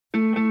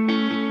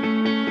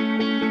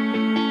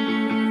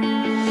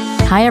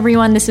Hi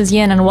everyone, this is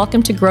Yin and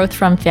welcome to Growth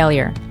from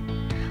Failure.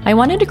 I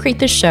wanted to create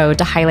this show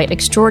to highlight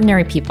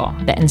extraordinary people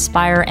that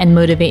inspire and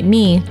motivate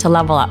me to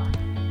level up,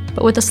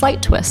 but with a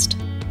slight twist.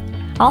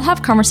 I'll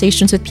have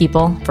conversations with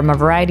people from a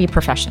variety of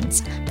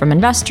professions, from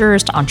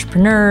investors to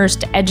entrepreneurs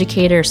to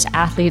educators to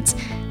athletes,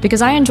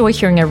 because I enjoy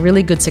hearing a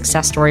really good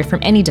success story from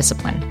any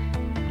discipline.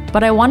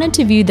 But I wanted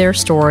to view their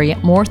story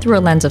more through a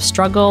lens of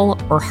struggle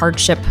or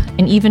hardship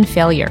and even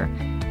failure.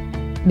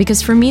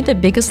 Because for me, the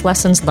biggest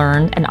lessons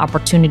learned and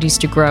opportunities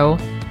to grow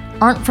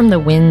aren't from the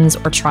wins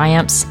or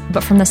triumphs,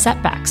 but from the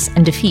setbacks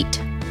and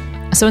defeat.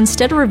 So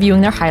instead of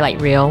reviewing their highlight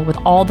reel with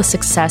all the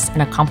success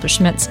and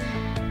accomplishments,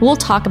 we'll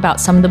talk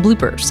about some of the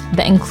bloopers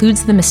that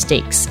includes the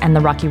mistakes and the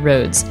rocky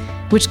roads,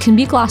 which can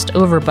be glossed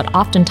over but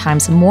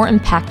oftentimes more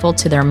impactful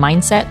to their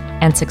mindset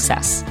and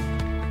success.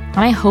 And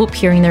I hope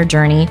hearing their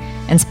journey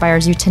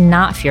inspires you to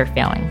not fear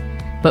failing,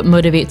 but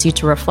motivates you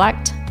to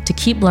reflect, to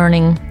keep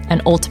learning,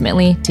 and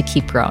ultimately to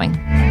keep growing.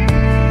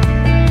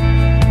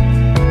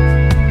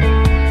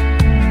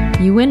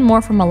 You win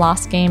more from a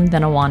lost game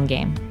than a won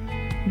game.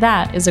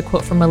 That is a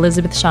quote from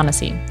Elizabeth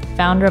Shaughnessy,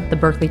 founder of the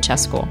Berkeley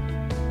Chess School.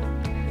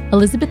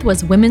 Elizabeth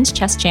was women's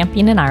chess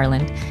champion in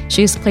Ireland.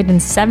 She has played in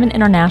 7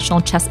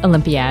 international chess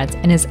Olympiads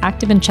and is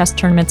active in chess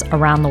tournaments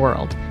around the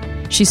world.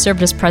 She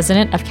served as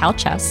president of Cal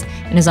Chess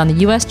and is on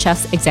the U.S.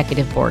 Chess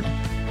Executive Board.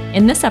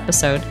 In this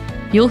episode,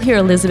 you'll hear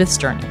Elizabeth's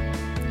journey.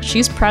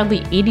 She's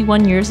proudly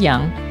 81 years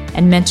young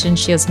and mentions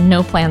she has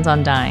no plans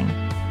on dying.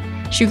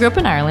 She grew up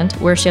in Ireland,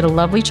 where she had a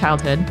lovely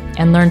childhood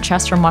and learned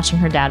chess from watching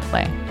her dad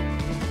play.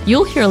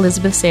 You'll hear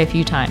Elizabeth say a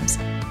few times,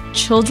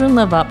 children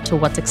live up to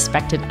what's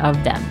expected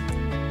of them.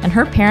 And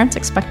her parents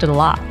expected a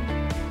lot.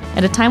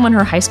 At a time when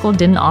her high school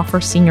didn't offer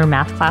senior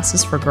math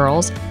classes for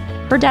girls,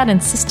 her dad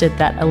insisted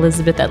that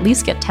Elizabeth at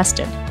least get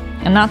tested.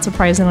 And not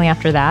surprisingly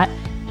after that,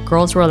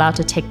 girls were allowed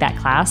to take that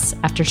class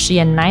after she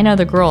and 9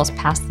 other girls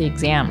passed the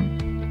exam.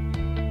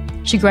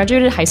 She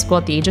graduated high school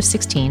at the age of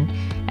 16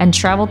 and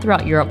traveled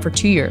throughout Europe for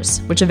 2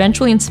 years, which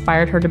eventually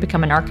inspired her to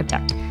become an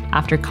architect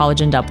after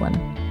college in Dublin.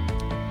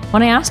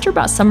 When I asked her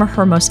about some of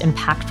her most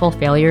impactful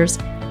failures,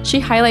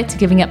 she highlights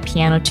giving up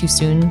piano too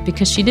soon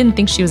because she didn't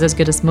think she was as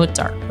good as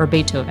Mozart or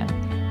Beethoven.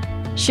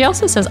 She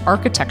also says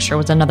architecture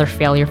was another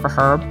failure for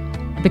her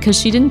because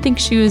she didn't think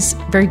she was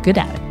very good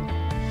at it.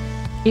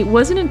 It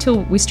wasn't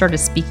until we started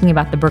speaking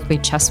about the Berkeley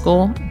Chess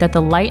School that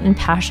the light and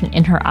passion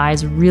in her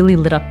eyes really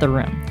lit up the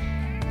room.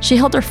 She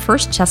held her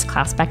first chess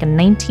class back in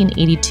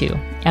 1982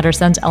 at her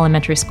son's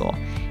elementary school,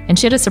 and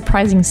she had a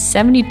surprising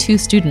 72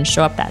 students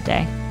show up that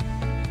day.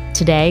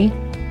 Today,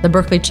 the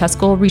Berkeley Chess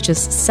School reaches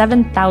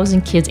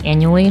 7,000 kids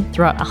annually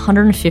throughout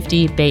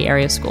 150 Bay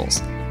Area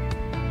schools.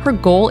 Her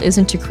goal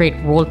isn't to create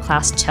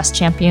world-class chess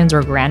champions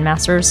or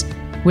grandmasters,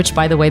 which,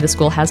 by the way, the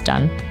school has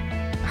done.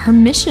 Her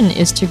mission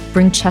is to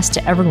bring chess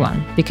to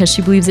everyone because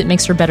she believes it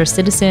makes her better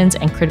citizens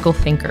and critical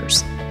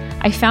thinkers.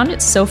 I found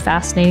it so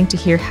fascinating to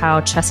hear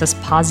how chess has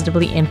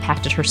positively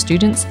impacted her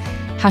students,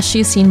 how she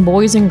has seen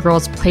boys and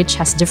girls play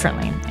chess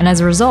differently, and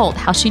as a result,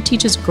 how she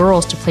teaches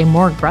girls to play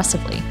more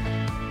aggressively,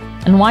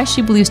 and why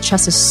she believes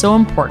chess is so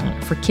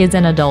important for kids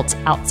and adults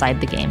outside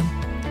the game.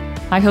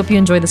 I hope you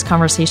enjoy this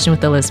conversation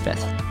with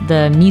Elizabeth,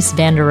 the Mies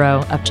van der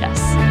Rohe of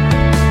chess.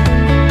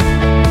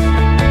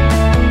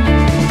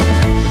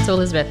 So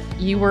Elizabeth,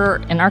 you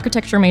were an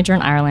architecture major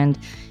in Ireland.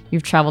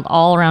 You've traveled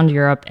all around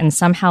Europe and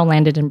somehow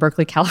landed in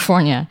Berkeley,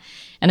 California,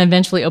 and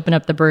eventually opened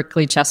up the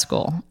Berkeley Chess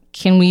School.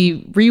 Can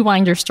we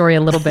rewind your story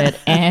a little bit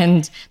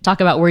and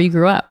talk about where you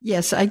grew up?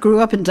 Yes, I grew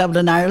up in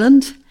Dublin,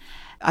 Ireland.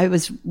 I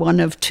was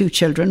one of 2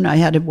 children. I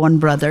had one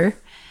brother.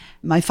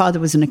 My father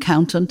was an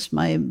accountant.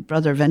 My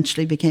brother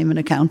eventually became an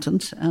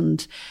accountant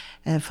and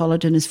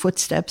followed in his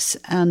footsteps.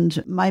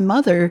 And my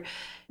mother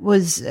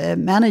was a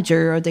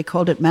manager, or they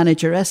called it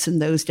manageress in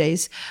those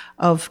days,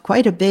 of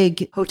quite a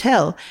big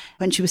hotel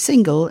when she was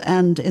single.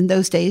 And in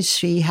those days,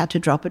 she had to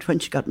drop it when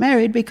she got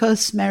married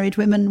because married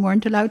women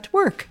weren't allowed to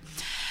work.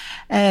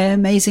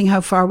 Amazing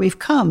how far we've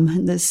come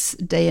in this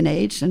day and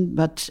age,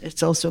 but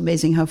it's also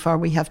amazing how far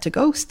we have to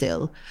go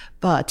still.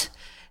 But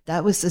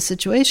that was the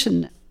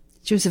situation.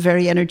 She was a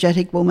very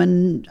energetic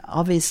woman,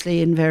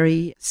 obviously, and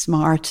very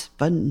smart.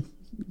 But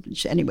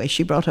anyway,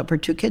 she brought up her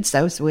 2 kids.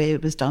 That was the way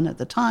it was done at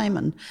the time,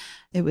 and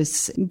it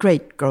was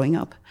great growing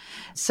up.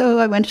 So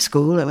I went to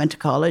school, I went to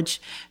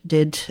college,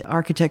 did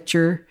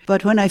architecture.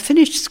 But when I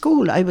finished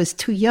school, I was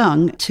too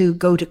young to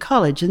go to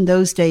college. In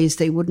those days,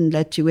 they wouldn't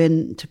let you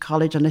in to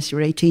college unless you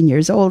were 18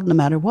 years old, no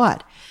matter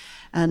what.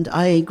 And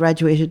I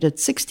graduated at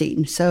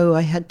 16, so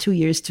I had 2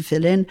 years to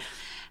fill in.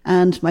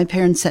 And my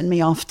parents sent me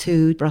off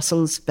to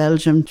Brussels,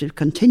 Belgium, to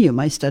continue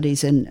my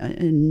studies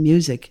in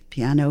music,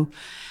 piano,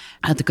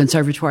 at the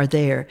conservatoire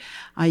there.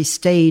 I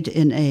stayed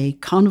in a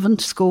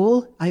convent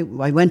school. I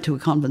went to a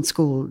convent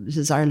school. This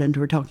is Ireland.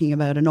 We're talking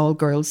about an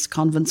all-girls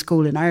convent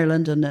school in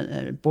Ireland and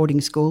a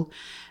boarding school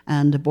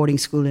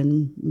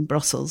in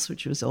Brussels,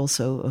 which was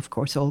also, of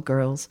course, all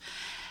girls.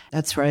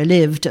 That's where I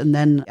lived. And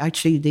then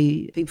actually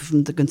the people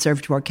from the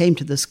Conservatoire came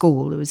to the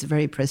school. It was a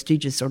very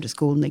prestigious sort of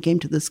school, and they came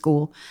to the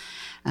school.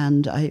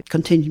 And I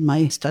continued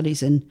my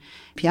studies in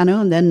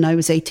piano. And then I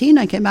was 18.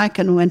 I came back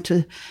and went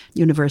to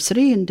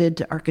university and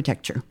did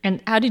architecture.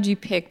 And how did you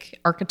pick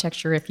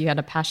architecture if you had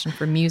a passion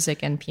for music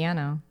and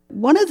piano?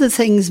 One of the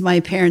things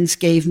my parents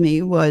gave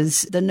me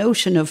was the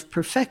notion of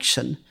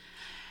perfection.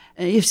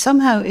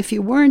 If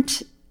you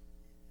weren't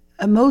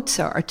a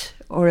Mozart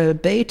or a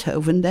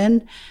Beethoven,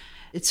 then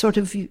it sort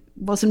of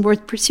wasn't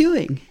worth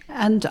pursuing.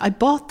 And I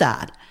bought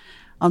that,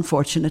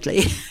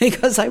 unfortunately,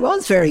 because I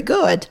was very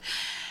good.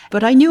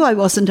 But I knew I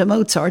wasn't a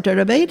Mozart or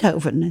a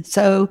Beethoven.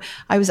 So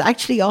I was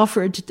actually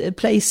offered a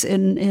place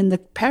in the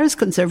Paris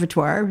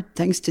Conservatoire,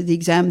 thanks to the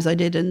exams I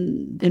did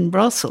in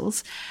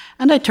Brussels.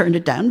 And I turned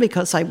it down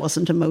because I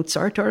wasn't a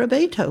Mozart or a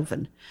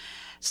Beethoven.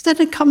 So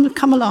then it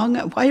come along,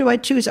 why do I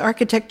choose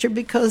architecture?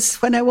 Because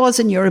when I was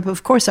in Europe,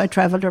 of course, I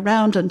traveled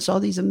around and saw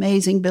these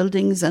amazing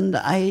buildings. And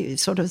I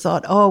sort of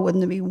thought, oh,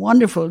 wouldn't it be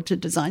wonderful to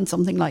design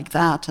something like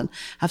that and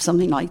have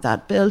something like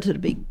that built?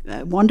 It'd be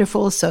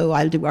wonderful. So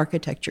I'll do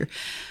architecture,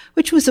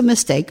 which was a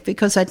mistake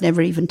because I'd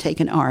never even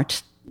taken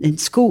art in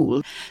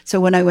school. So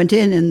when I went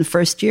in the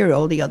first year,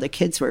 all the other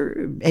kids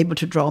were able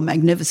to draw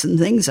magnificent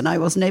things and I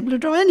wasn't able to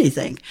draw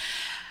anything.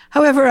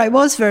 However, I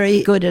was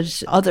very good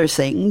at other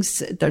things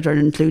that are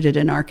included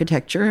in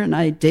architecture, and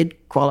I did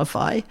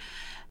qualify,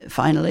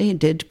 finally,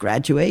 did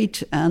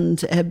graduate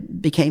and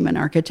became an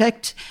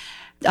architect.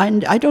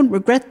 And I don't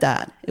regret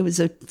that. It was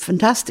a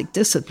fantastic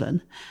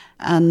discipline.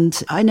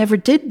 And I never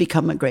did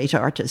become a great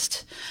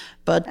artist.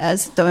 But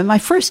my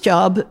first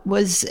job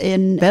was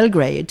in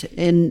Belgrade,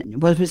 in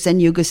what was then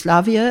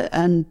Yugoslavia,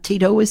 and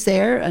Tito was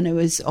there, and it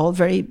was all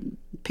very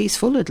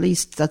peaceful, at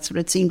least that's what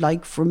it seemed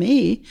like for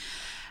me.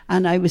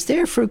 And I was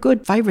there for a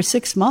good 5 or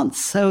 6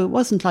 months, so it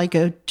wasn't like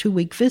a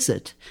 2-week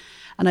visit.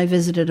 And I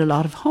visited a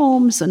lot of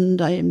homes, and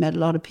I met a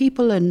lot of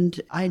people, and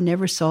I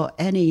never saw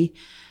any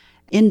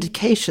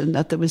indication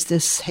that there was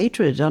this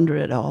hatred under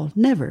it all.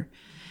 Never.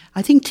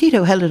 I think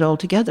Tito held it all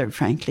together,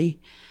 frankly.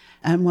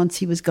 And once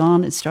he was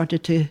gone, it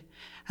started to,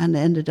 and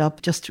ended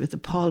up just with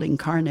appalling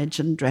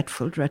carnage and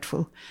dreadful,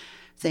 dreadful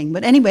thing.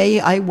 But anyway,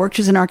 I worked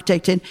as an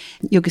architect in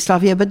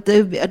Yugoslavia, but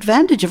the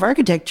advantage of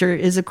architecture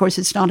is, of course,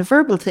 it's not a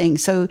verbal thing.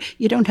 So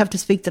you don't have to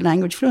speak the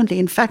language fluently.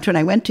 In fact, when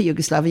I went to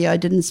Yugoslavia, I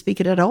didn't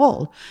speak it at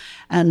all.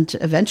 And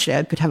eventually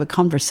I could have a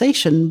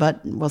conversation,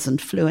 but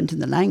wasn't fluent in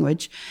the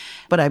language.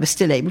 But I was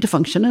still able to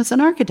function as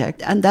an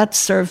architect. And that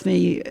served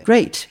me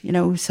great,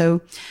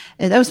 So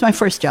that was my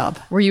first job.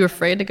 Were you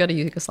afraid to go to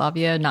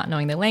Yugoslavia, not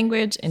knowing the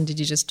language? And did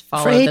you just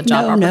follow the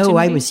job opportunity? No,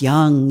 I was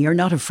young. You're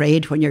not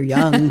afraid when you're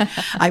young.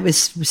 I was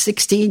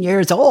 16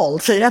 years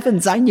old. So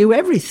heavens, I knew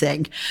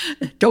everything.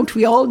 Don't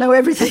we all know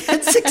everything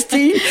at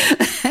 16?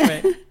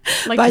 Right.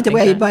 By the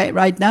way,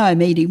 right now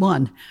I'm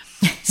 81.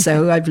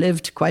 So I've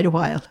lived quite a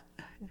while.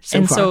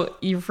 So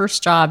your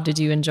first job, did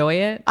you enjoy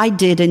it? I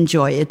did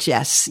enjoy it,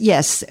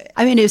 yes.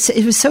 I mean,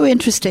 it was so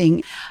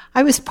interesting.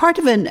 I was part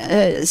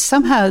of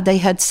somehow they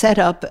had set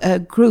up a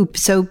group.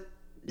 So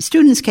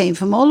students came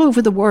from all over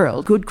the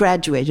world who'd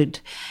graduated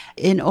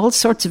in all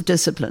sorts of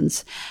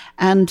disciplines.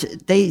 And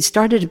they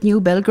started New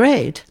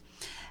Belgrade.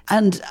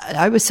 And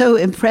I was so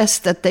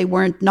impressed that they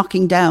weren't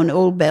knocking down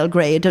old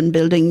Belgrade and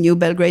building New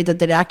Belgrade, that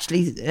they'd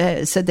actually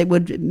said they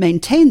would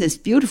maintain this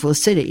beautiful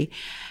city.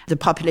 The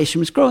population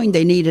was growing.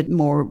 They needed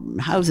more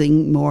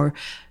housing, more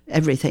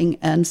everything.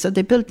 And so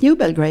they built New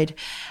Belgrade.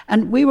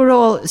 And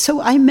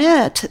so I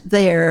met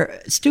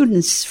there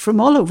students from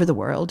all over the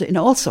world in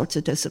all sorts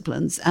of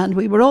disciplines. And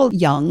we were all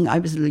young. I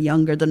was a little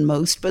younger than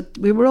most, but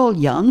we were all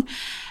young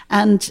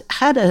and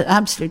had an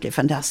absolutely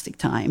fantastic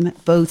time,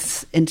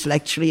 both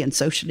intellectually and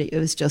socially. It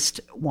was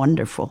just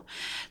wonderful.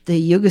 The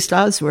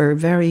Yugoslavs were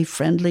very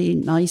friendly,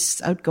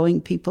 nice,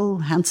 outgoing people,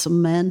 handsome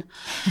men.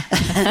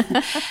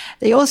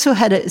 They also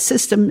had a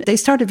system. They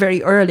started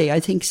very early,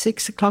 I think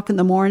 6 o'clock in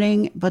the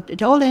morning, but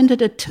it all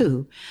ended at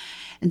 2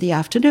 in the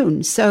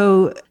afternoon.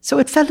 So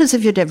it felt as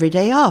if you had every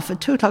day off. At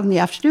 2 o'clock in the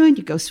afternoon,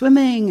 you'd go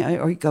swimming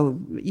or you go,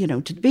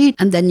 to the beach,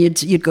 and then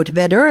you'd go to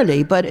bed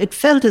early. But it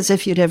felt as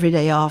if you had every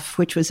day off,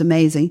 which was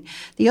amazing.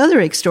 The other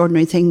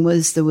extraordinary thing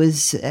was there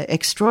was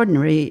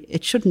extraordinary.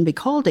 It shouldn't be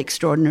called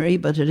extraordinary,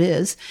 but it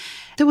is.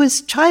 There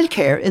was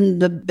childcare in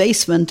the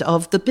basement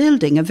of the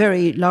building, a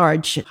very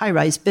large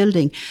high-rise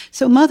building.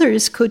 So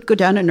mothers could go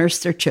down and nurse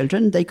their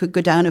children. They could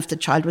go down if the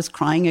child was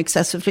crying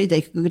excessively.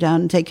 They could go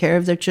down and take care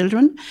of their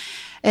children.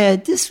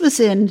 This was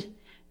in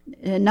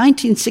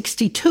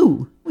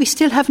 1962. We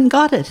still haven't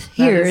got it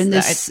here in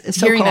this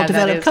so-called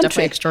developed country.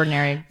 Definitely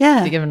extraordinary,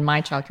 given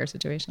my childcare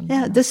situation.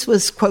 Yeah, this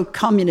was, quote,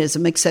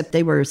 communism, except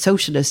they were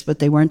socialist, but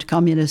they weren't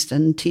communist,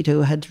 and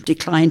Tito had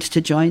declined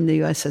to join the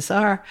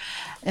USSR.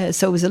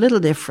 So it was a little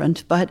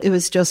different, but it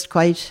was just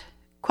quite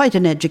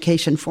an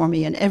education for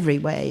me in every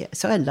way.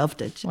 So I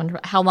loved it.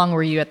 Wonderful. How long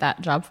were you at that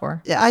job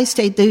for? I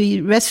stayed.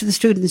 The rest of the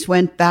students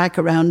went back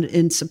around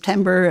in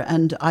September,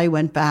 and I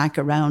went back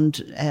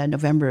around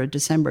November or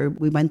December.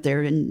 We went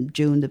there in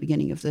June, the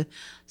beginning of the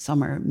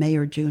summer, May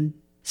or June.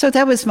 So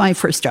that was my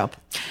first job.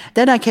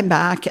 Then I came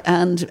back,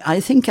 and I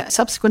think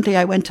subsequently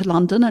I went to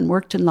London and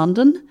worked in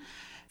London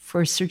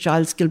for Sir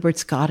Giles Gilbert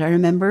Scott, I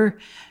remember.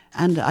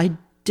 And I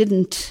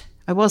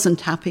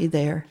wasn't happy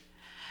there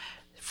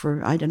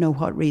for I don't know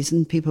what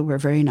reason. People were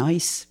very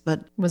nice,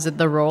 but... Was it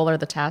the role or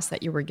the task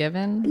that you were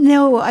given?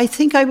 No, I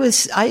think I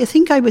was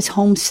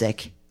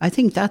homesick. I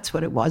think that's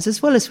what it was,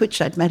 as well as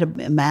which I'd met a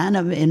man,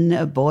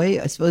 a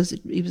boy, I suppose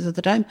he was at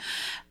the time,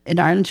 in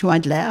Ireland who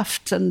I'd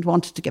left and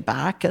wanted to get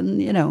back. And,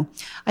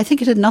 I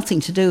think it had nothing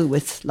to do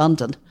with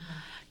London,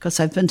 because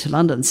I've been to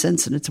London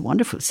since, and it's a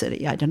wonderful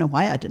city. I don't know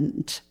why I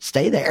didn't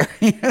stay there.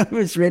 It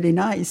was really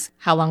nice.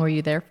 How long were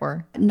you there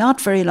for?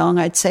 Not very long.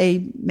 I'd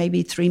say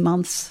maybe 3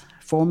 months,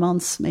 4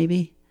 months,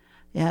 maybe.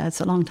 Yeah,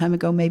 it's a long time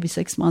ago, maybe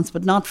 6 months,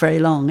 but not very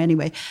long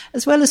anyway.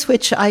 As well as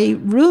which I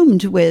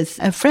roomed with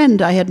a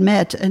friend I had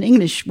met, an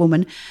English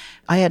woman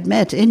I had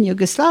met in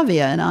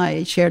Yugoslavia, and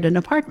I shared an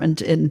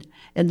apartment in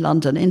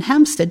London, in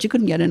Hampstead. You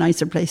couldn't get a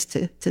nicer place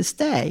to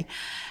stay.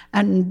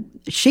 And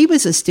she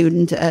was a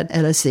student at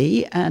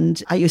LSE,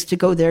 and I used to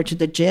go there to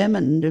the gym,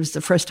 and it was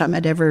the first time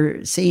I'd ever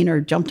seen her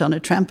jumped on a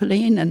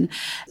trampoline. And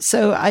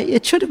so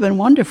it should have been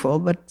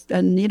wonderful.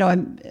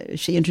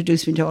 She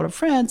introduced me to all her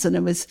friends, and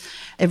it was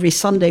every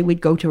Sunday we'd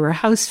go to her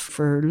house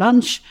for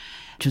lunch.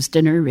 It was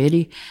dinner,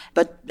 really.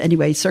 But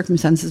anyway,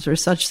 circumstances were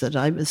such that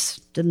I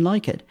didn't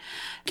like it.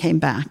 Came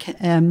back.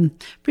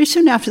 Pretty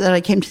soon after that, I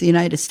came to the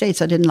United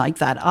States. I didn't like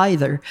that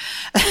either.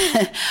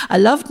 I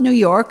loved New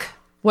York.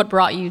 What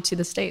brought you to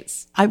the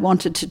States? I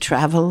wanted to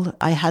travel.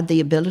 I had the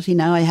ability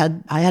now. I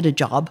had a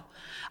job.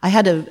 I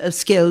had a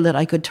skill that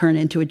I could turn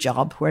into a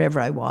job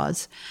wherever I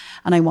was.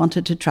 And I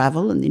wanted to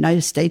travel, and the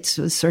United States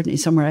was certainly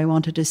somewhere I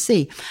wanted to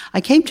see. I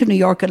came to New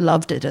York and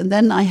loved it. And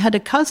then I had a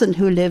cousin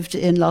who lived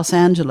in Los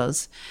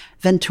Angeles,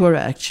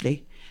 Ventura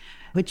actually,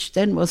 which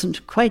then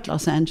wasn't quite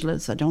Los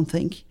Angeles, I don't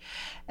think.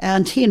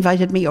 And he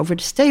invited me over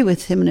to stay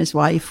with him and his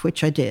wife,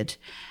 which I did.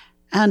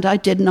 And I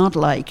did not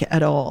like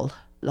at all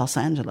Los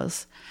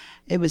Angeles.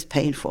 It was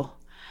painful.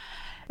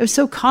 It was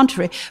so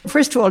contrary.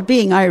 First of all,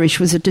 being Irish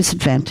was a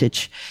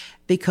disadvantage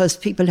because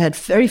people had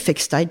very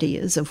fixed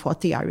ideas of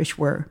what the Irish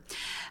were.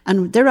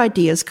 And their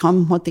ideas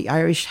come what the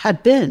Irish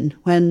had been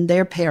when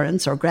their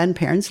parents or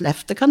grandparents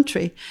left the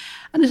country.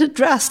 And it had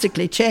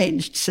drastically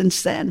changed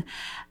since then.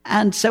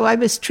 And so I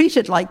was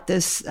treated like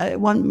this.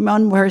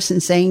 One person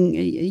saying,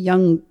 a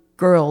young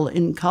girl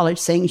in college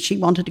saying she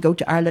wanted to go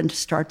to Ireland to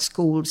start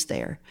schools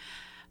there.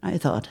 I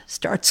thought,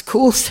 start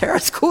schools there? Our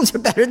schools are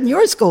better than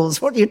your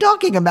schools. What are you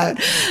talking about?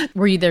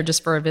 Were you there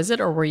just for a visit,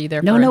 or were you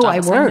there for a job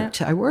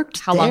assignment? I worked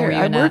How there. long were you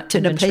I worked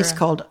in a Ventura? place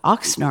called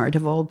Oxnard,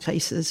 of all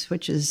places,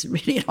 which is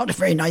really not a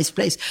very nice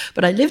place.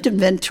 But I lived in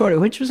Ventura,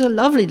 which was a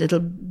lovely little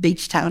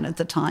beach town at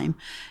the time.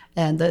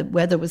 And the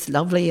weather was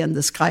lovely, and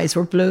the skies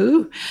were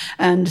blue,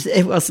 and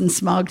it wasn't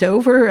smogged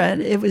over,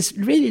 and it was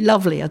really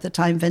lovely at the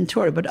time,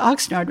 Ventura. But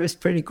Oxnard was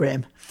pretty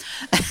grim.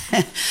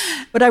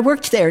 But I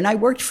worked there, and I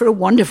worked for a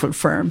wonderful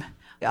firm.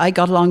 I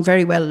got along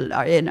very well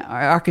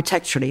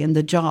architecturally in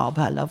the job.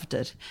 I loved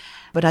it.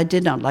 But I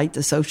did not like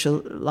the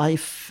social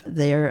life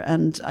there,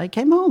 and I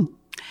came home.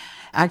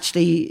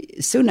 Actually,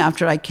 soon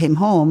after I came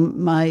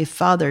home, my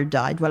father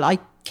died. Well, I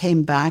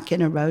came back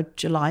in about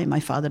July. My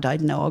father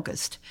died in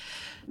August.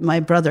 My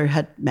brother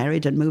had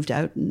married and moved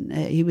out, and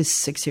he was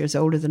 6 years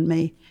older than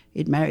me.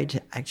 He'd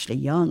married actually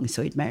young,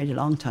 so he'd married a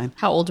long time.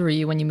 How old were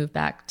you when you moved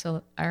back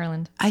to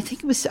Ireland? I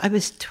think I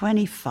was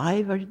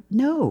 25 or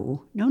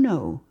No,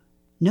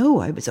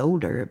 I was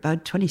older,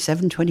 about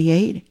 27,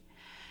 28,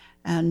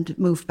 and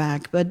moved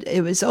back. But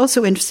it was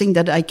also interesting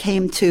that I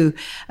came to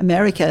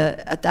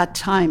America at that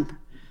time.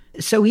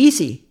 So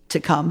easy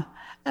to come.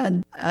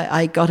 And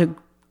I got a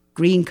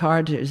green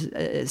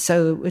card,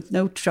 so with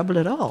no trouble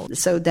at all.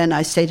 So then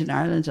I stayed in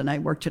Ireland, and I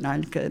worked in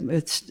Ireland,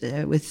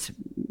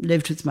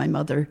 lived with my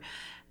mother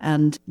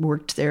and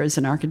worked there as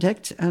an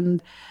architect,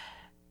 and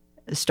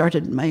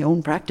started my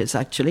own practice,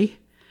 actually,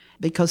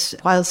 because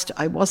whilst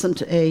I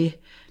wasn't a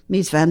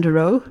Mies van der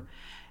Rohe,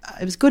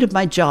 I was good at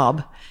my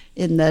job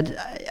in that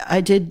I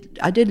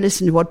did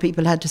listen to what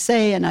people had to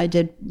say, and I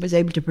was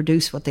able to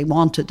produce what they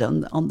wanted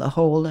on the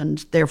whole,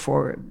 and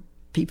therefore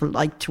people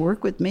liked to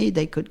work with me.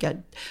 They could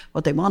get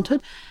what they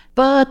wanted.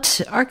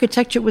 But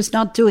architecture was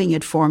not doing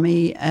it for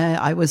me.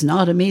 I was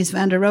not a Mies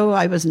van der Rohe.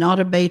 I was not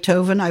a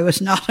Beethoven. I was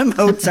not a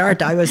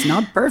Mozart. I was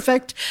not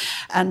perfect.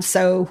 And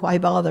so why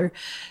bother?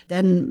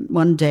 Then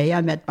one day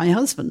I met my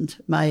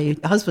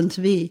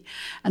husband-to-be.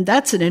 And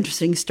that's an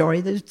interesting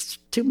story. There's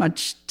too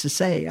much to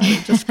say.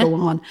 I'll just go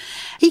on.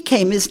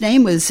 His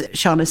name was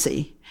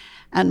Shaughnessy.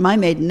 And my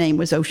maiden name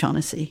was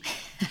O'Shaughnessy.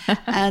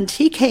 And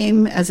he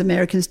came, as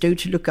Americans do,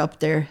 to look up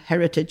their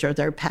heritage or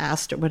their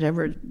past or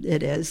whatever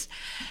it is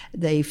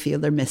they feel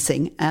they're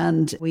missing.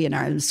 And we in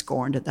Ireland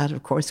scorned at that,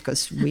 of course,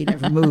 because we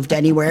never moved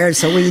anywhere,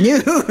 so we knew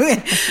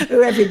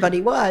who everybody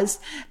was.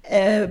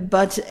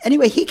 But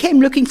anyway, he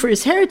came looking for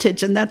his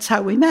heritage, and that's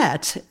how we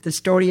met. The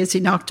story is he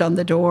knocked on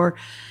the door,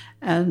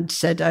 and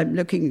said, I'm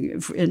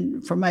looking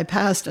for my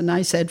past. And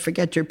I said,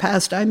 forget your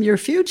past, I'm your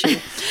future.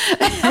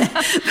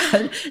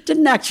 But it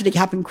didn't actually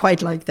happen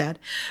quite like that.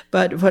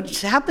 But what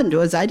happened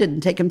was I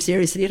didn't take him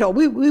seriously at all.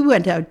 We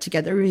went out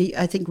together.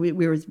 I think we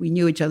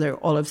knew each other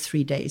all of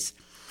 3 days.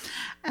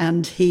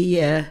 And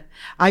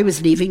I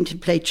was leaving to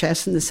play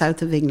chess in the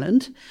south of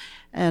England,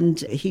 and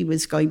he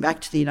was going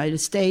back to the United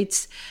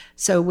States.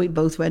 So we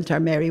both went our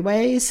merry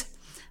ways.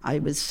 I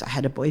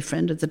had a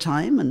boyfriend at the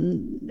time,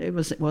 and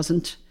it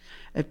wasn't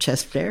a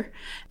chess player.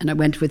 And I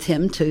went with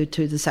him to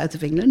the south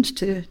of England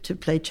to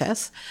play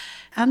chess.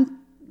 And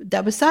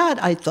that was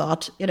that. I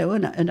thought,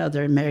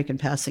 another American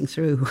passing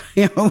through,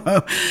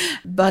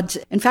 But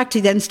in fact, he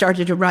then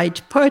started to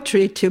write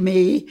poetry to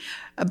me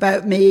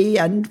about me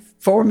and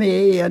for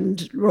me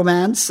and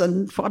romance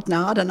and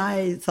whatnot. And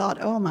I thought,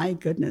 oh my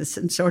goodness.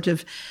 And so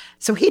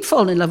he'd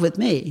fallen in love with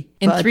me.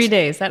 In 3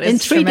 days. That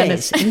is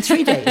tremendous. In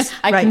 3 days.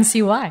 I can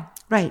see why.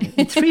 Right.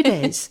 In 3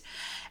 days.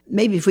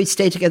 Maybe if we'd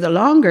stayed together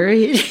longer,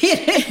 he'd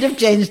have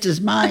changed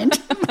his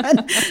mind.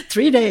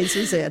 3 days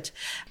is it.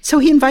 So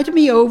he invited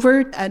me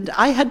over, and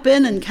I had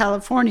been in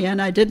California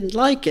and I didn't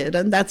like it.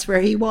 And that's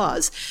where he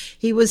was.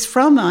 He was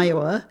from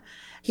Iowa.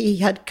 He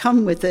had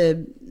come with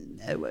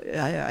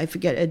I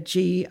forget, a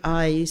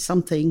GI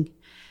something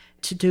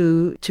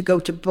to go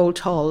to Bolt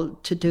Hall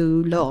to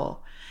do law.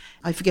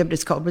 I forget what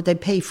it's called, but they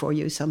pay for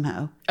you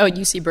somehow. Oh,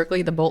 UC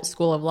Berkeley, the Bolt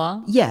School of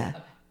Law? Yeah.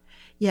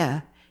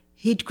 Yeah.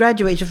 He'd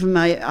graduated from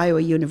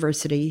Iowa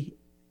University,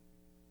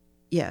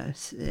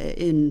 yes,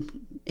 in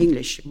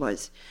English it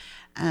was.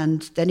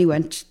 And then he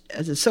went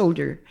as a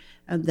soldier,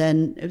 and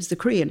then it was the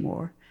Korean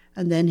War.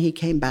 And then he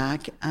came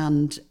back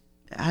and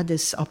had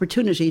this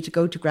opportunity to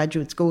go to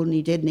graduate school, and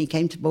he did, and he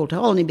came to Bolt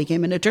Hall and he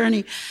became an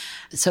attorney.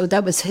 So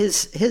that was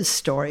his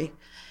story.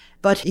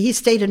 But he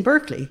stayed in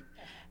Berkeley,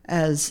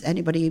 as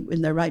anybody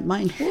in their right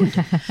mind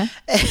would.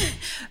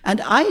 And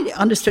I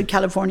understood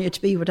California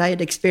to be what I had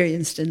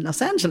experienced in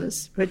Los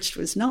Angeles, which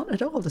was not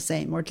at all the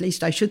same, or at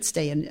least I should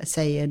say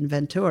in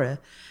Ventura.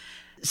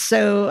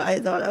 So I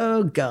thought,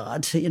 oh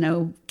God,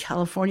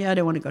 California, I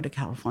don't want to go to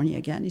California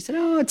again. He said,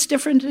 oh, it's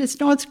different.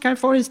 North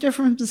California is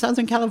different from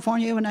Southern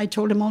California. And I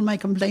told him all my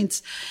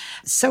complaints.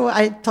 So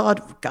I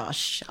thought,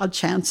 gosh, I'll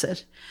chance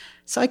it.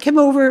 So I came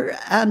over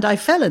and I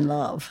fell in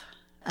love.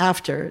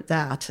 After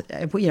that,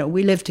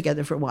 we lived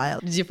together for a while.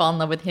 Did you fall in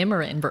love with him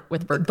or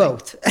with Berkeley?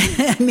 Both.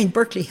 I mean,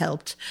 Berkeley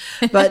helped.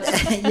 But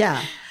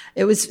yeah,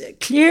 it was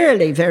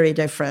clearly very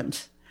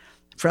different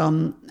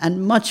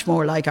and much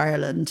more like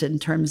Ireland in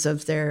terms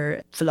of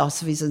their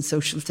philosophies and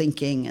social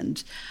thinking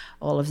and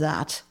all of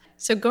that.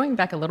 So going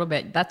back a little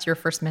bit, that's your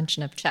first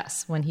mention of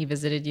chess when he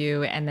visited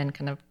you and then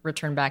kind of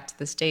returned back to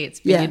the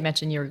States. But you'd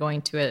mentioned you were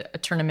going to a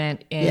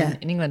tournament in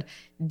England.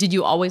 Did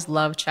you always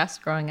love chess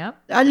growing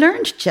up? I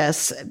learned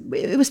chess.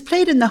 It was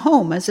played in the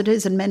home, as it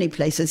is in many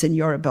places in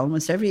Europe.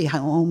 Almost every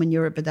home in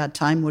Europe at that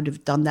time would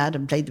have done that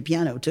and played the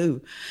piano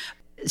too.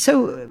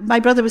 So my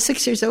brother was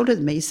 6 years older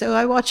than me, so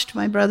I watched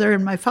my brother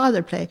and my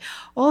father play.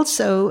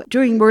 Also,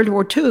 during World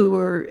War II,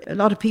 where a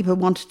lot of people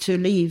wanted to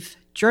leave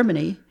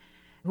Germany,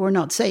 who were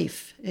not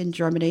safe in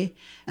Germany.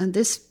 And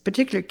this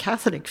particular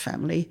Catholic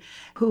family,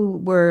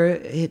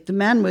 the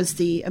man was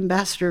the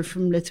ambassador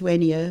from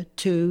Lithuania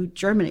to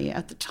Germany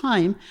at the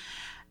time,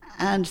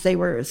 and they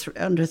were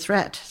under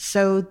threat.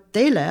 So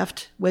they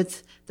left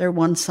with their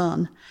one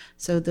son.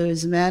 So there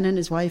was a man and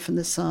his wife and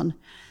the son.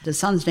 The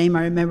son's name,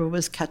 I remember,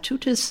 was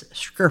Kęstutis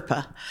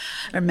Škirpa.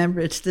 I remember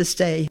it to this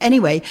day.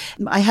 Anyway,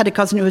 I had a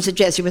cousin who was a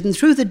Jesuit, and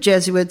through the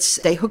Jesuits,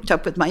 they hooked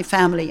up with my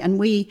family, and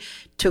we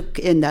took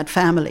in that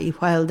family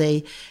while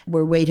they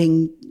were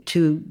waiting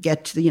to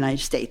get to the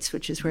United States,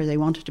 which is where they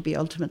wanted to be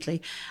ultimately.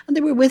 And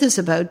they were with us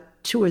about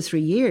 2 or 3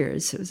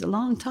 years. It was a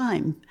long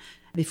time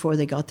before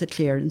they got the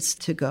clearance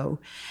to go.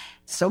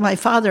 So my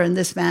father and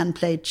this man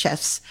played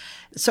chess.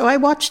 So I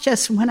watched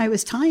chess when I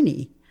was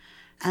tiny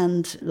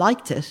and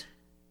liked it.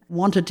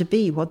 Wanted to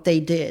be what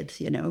they did,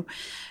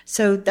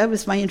 So that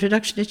was my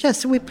introduction to chess.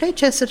 So we played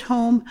chess at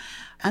home.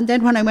 And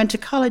then when I went to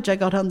college, I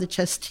got on the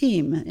chess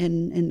team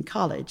in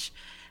college.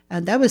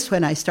 And that was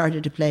when I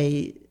started to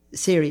play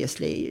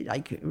seriously,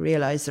 like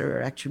realize there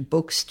are actual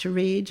books to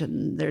read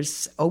and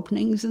there's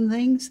openings and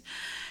things.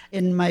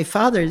 In my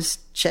father's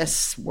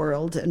chess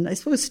world, and I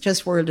suppose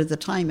chess world at the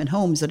time, in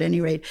homes at any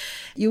rate,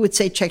 you would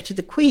say check to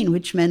the queen,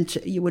 which meant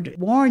you would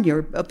warn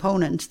your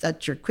opponent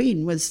that your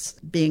queen was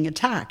being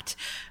attacked.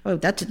 Oh,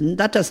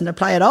 that doesn't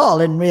apply at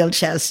all in real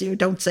chess. You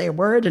don't say a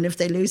word, and if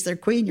they lose their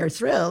queen, you're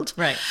thrilled.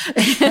 Right.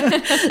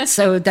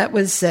 So that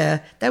was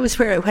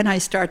when I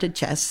started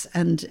chess,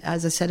 and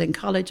as I said, in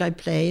college I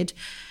played.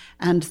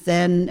 And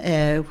then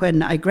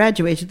when I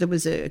graduated, there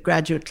was a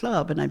graduate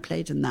club, and I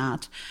played in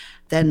that.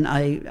 Then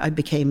I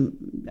became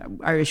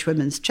Irish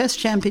women's chess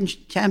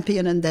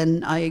champion, and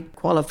then I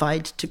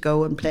qualified to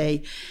go and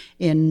play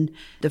in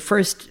the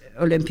first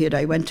Olympiad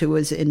I went to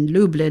was in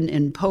Lublin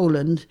in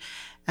Poland,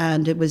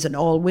 and it was an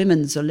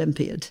all-women's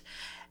Olympiad.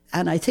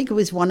 And I think it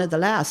was one of the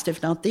last,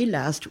 if not the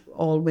last,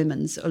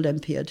 all-women's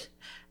Olympiad.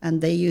 And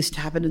they used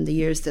to happen in the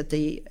years that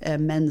the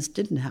men's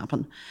didn't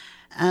happen.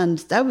 And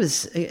that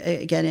was,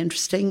 again,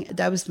 interesting.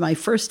 That was my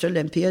first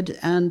Olympiad.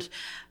 And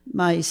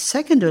my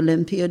second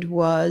Olympiad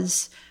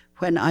was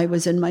when I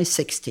was in my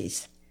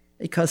 60s.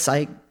 Because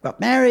I got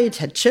married,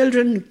 had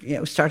children,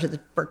 started the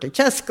Berkeley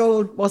Chess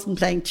School, wasn't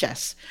playing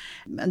chess.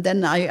 And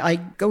then I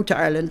go to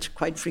Ireland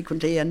quite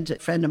frequently, and a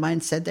friend of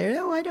mine said there,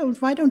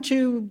 why don't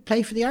you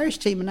play for the Irish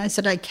team? And I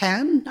said, I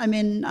can. I'm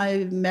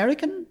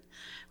American.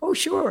 Oh,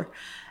 sure.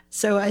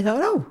 So I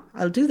thought,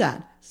 I'll do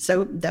that.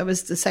 So that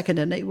was the second,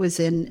 and it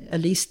was in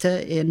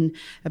Elista in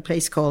a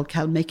place called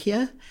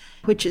Kalmykia,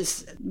 which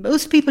is,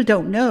 most people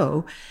don't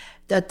know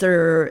that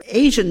there are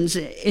Asians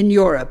in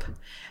Europe,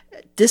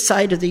 this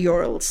side of the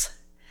Urals.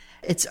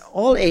 It's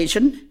all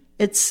Asian.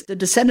 It's the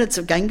descendants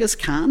of Genghis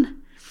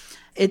Khan.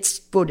 It's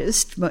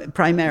Buddhist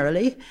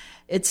primarily.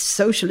 It's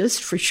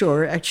socialist for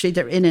sure. Actually,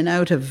 they were in and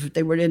out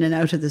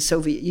of the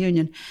Soviet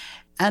Union.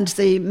 And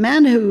the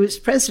man who was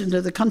president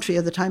of the country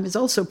at the time is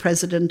also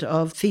president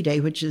of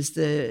FIDE, which is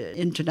the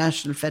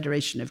International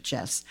Federation of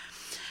Chess.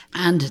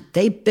 And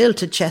they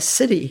built a chess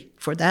city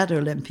for that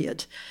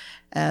Olympiad.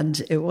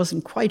 And it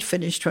wasn't quite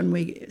finished when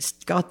we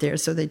got there,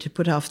 so they had to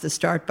put off the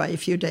start by a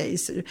few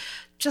days.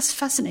 Just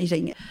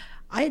fascinating.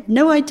 I had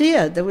no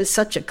idea there was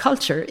such a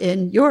culture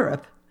in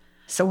Europe.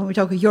 So when we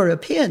talk of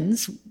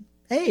Europeans,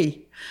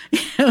 hey,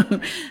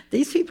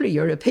 these people are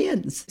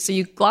Europeans. So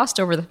you glossed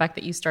over the fact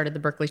that you started the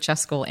Berkeley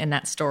Chess School in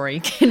that story.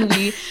 Can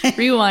we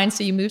rewind?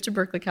 So you moved to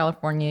Berkeley,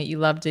 California. You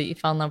loved it. You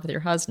fell in love with your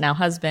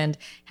husband,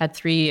 had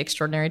 3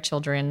 extraordinary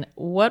children.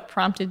 What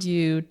prompted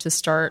you to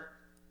start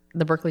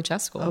the Berkeley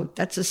Chess School? Oh,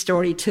 that's a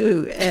story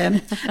too.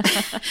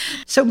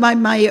 So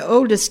my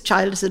oldest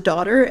child is a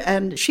daughter,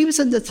 and she was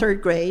in the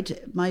 3rd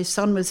grade. My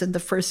son was in the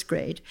 1st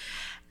grade.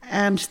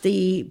 And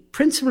the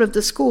principal of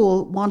the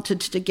school wanted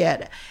to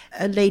get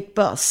a late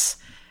bus.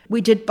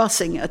 We did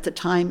busing at the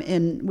time,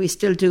 we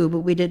still do, but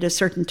we did a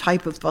certain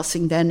type of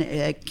busing then.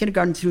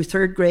 Kindergarten through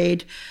 3rd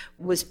grade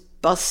was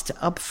bused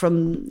up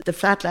from the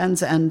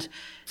flatlands, and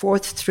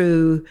 4th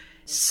through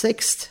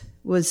 6th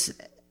was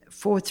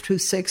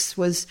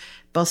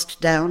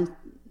bused down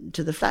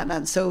to the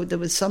flatlands. So there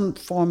was some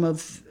form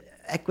of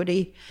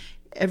equity.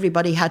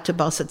 Everybody had to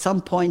bus at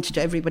some point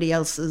to everybody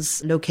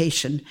else's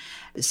location.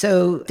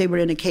 So they were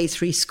in a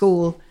K3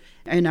 school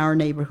in our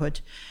neighbourhood.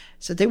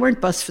 So they weren't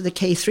bused for the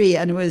K3,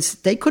 and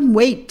they couldn't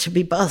wait to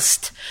be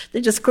bused.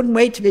 They just couldn't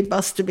wait to be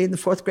bused to be in the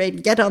 4th grade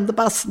and get on the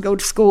bus and go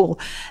to school.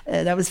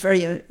 That was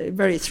very,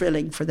 very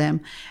thrilling for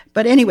them.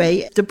 But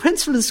anyway, the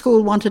principal of the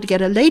school wanted to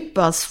get a late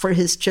bus for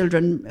his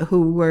children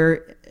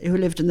who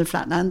lived in the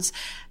flatlands,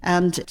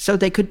 and so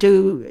they could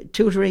do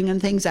tutoring and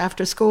things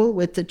after school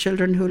with the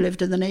children who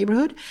lived in the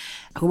neighbourhood,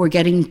 who were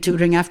getting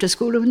tutoring after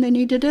school when they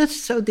needed it.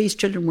 So these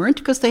children weren't,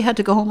 because they had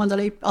to go home on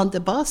the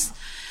bus.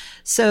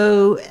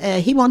 So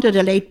he wanted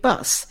a late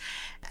bus,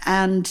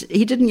 and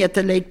he didn't get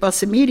the late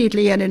bus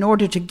immediately. And in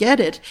order to get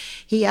it,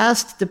 he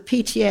asked the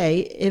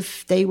PTA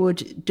if they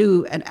would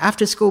do an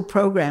after-school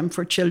program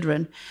for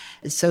children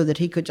so that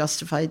he could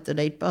justify the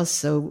late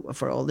bus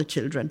for all the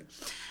children.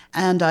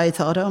 And I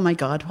thought, oh my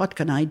God, what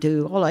can I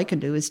do? All I can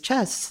do is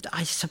chess.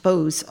 I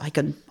suppose I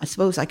can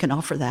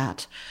offer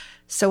that.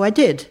 So I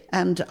did,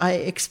 and I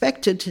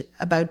expected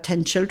about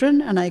 10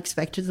 children, and I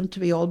expected them to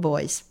be all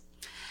boys.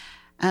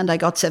 And I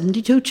got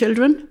 72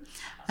 children,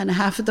 and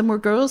half of them were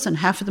girls and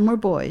half of them were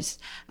boys.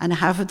 And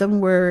half of them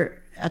were,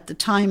 at the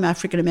time,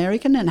 African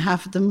American, and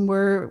half of them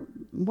were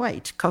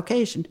white,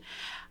 Caucasian.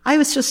 I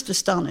was just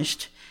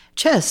astonished.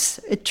 Chess,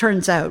 it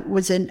turns out,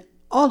 was in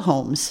all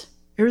homes,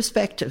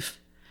 irrespective.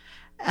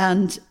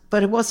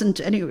 But it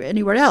wasn't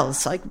anywhere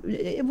else.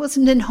 It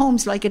wasn't in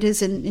homes like it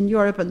is in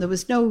Europe, and there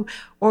was no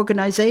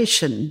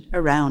organization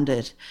around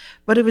it.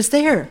 But it was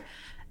there.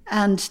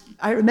 And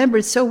I remember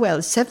it so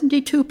well.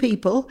 72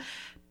 people,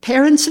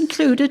 parents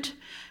included,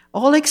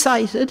 all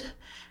excited.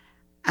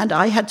 And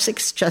I had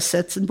 6 chess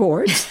sets and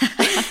boards,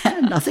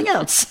 and nothing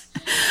else.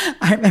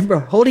 I remember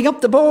holding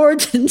up the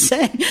board and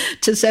saying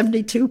to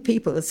 72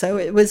 people. So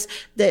it was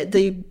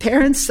the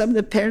parents, some of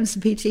the parents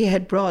in PTA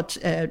had brought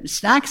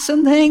snacks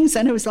and things,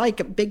 and it was like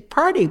a big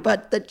party.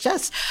 But the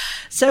chess,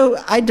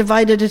 so I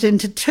divided it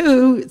into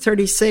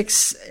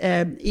 36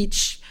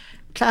 each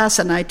class,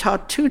 and I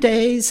taught 2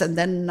 days, and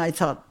then I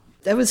thought,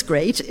 that was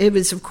great. It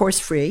was, of course,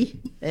 free.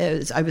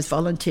 I was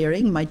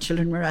volunteering. My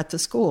children were at the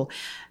school.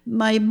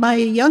 My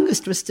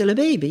youngest was still a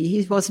baby.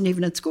 He wasn't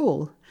even at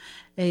school.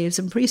 He was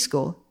in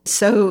preschool.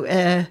 So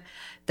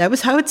that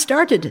was how it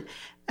started.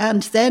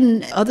 And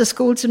then other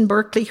schools in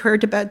Berkeley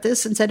heard about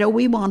this and said, oh,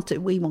 we want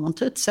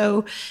it.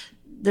 So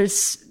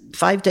there's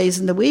 5 days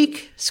in the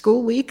week,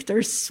 school week.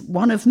 There's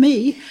one of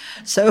me.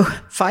 So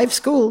 5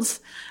 schools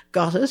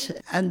got it,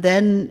 and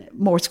then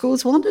more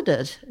schools wanted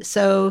it.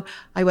 So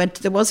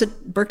there was a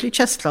Berkeley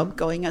Chess Club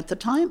going at the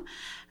time,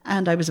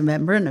 and I was a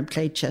member and I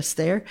played chess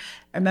there.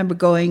 I remember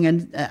going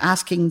and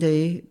asking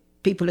the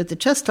people at the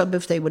chess club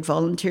if they would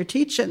volunteer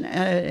teaching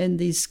in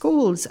these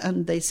schools,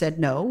 and they said,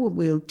 no,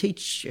 we'll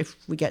teach if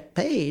we get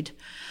paid.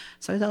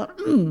 So I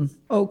thought,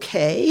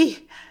 okay.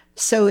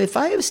 So if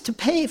I have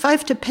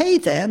to pay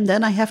them,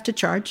 then I have to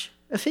charge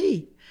a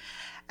fee.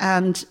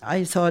 And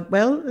I thought,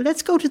 well,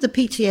 let's go to the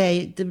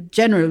PTA,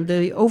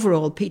 the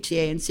overall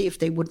PTA, and see if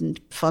they wouldn't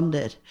fund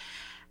it.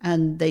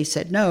 And they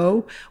said,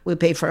 no, we'll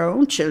pay for our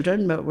own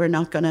children, but we're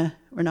not gonna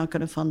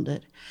fund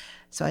it.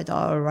 So I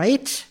thought, all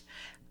right,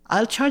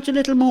 I'll charge a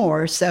little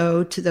more,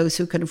 so to those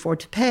who can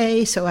afford to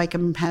pay, so I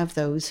can have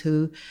those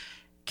who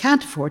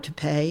can't afford to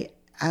pay,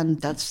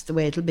 and that's the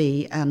way it'll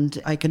be.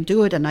 And I can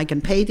do it, and I can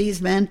pay these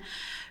men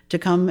to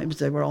come,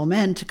 they were all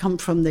men, to come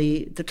from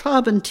the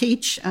club and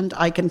teach, and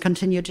I can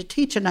continue to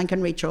teach, and I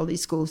can reach all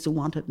these schools who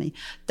wanted me.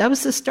 That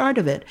was the start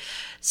of it.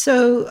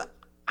 So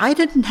I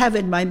didn't have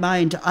in my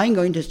mind, I'm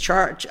going to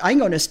start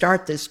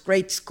this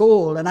great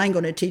school, and I'm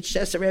going to teach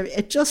chess.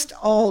 It just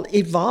all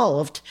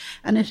evolved,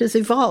 and it has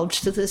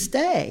evolved to this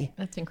day.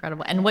 That's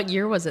incredible. And what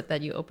year was it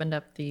that you opened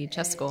up the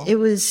chess school? It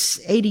was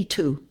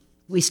 82.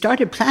 We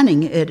started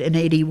planning it in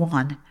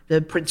 81,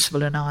 the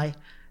principal and I.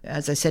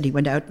 As I said, he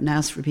went out and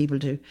asked for people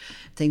to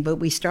think, but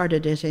we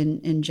started it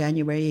in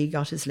January. He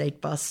got his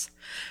late bus.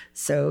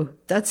 So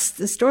that's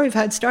the story of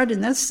how it started,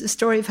 and that's the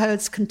story of how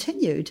it's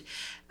continued.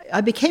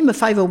 I became a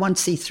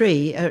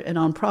 501c3, a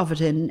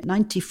non-profit, in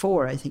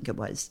 94, I think it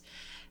was,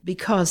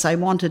 because I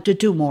wanted to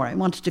do more. I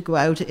wanted to go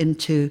out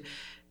into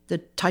the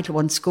Title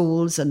I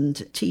schools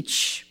and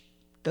teach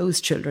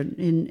those children,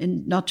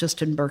 in not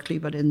just in Berkeley,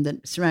 but in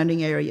the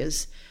surrounding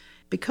areas.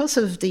 Because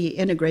of the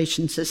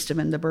integration system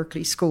in the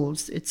Berkeley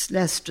schools, it's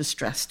less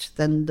distressed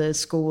than the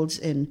schools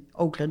in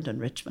Oakland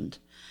and Richmond.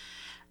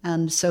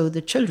 And so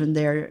the children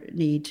there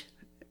need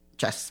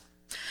chess.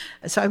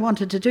 So I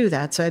wanted to do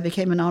that. So I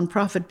became a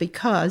non-profit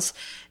because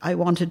I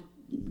wanted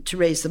to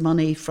raise the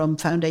money from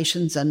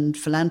foundations and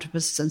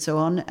philanthropists and so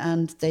on,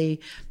 and they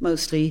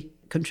mostly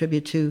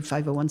contribute to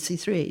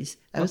 501c3s.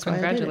 Well,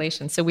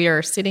 congratulations. So we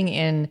are sitting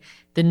in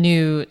the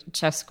new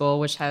chess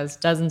school, which has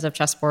dozens of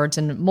chessboards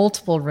and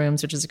multiple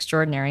rooms, which is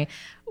extraordinary.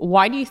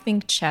 Why do you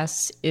think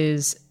chess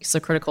is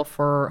so critical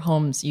for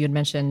homes? You had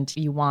mentioned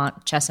you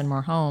want chess in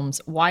more homes.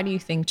 Why do you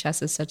think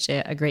chess is such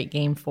a great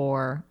game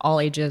for all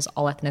ages,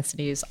 all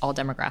ethnicities, all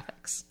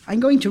demographics? I'm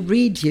going to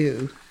read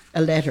you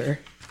a letter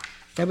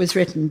that was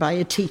written by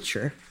a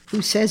teacher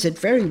who says it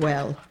very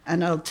well,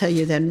 and I'll tell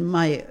you then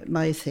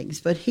my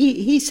things. But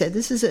he said,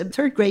 this is a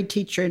third grade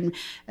teacher in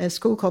a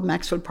school called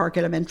Maxwell Park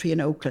Elementary in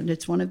Oakland.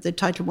 It's one of the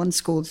Title I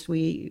schools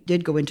we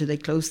did go into. They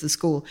closed the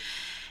school.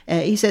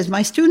 He says,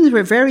 my students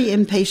were very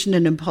impatient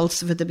and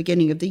impulsive at the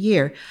beginning of the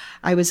year.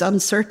 I was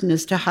uncertain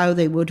as to how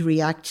they would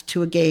react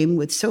to a game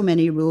with so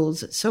many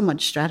rules, so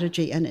much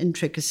strategy and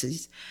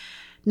intricacies.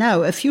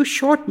 Now, a few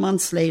short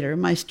months later,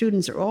 my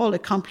students are all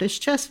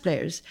accomplished chess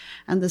players,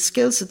 and the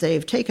skills that they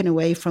have taken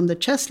away from the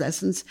chess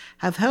lessons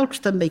have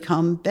helped them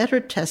become better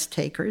test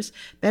takers,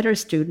 better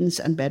students,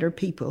 and better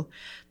people.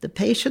 The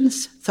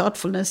patience,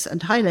 thoughtfulness,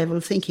 and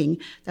high-level thinking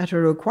that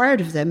are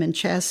required of them in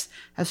chess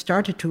have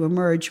started to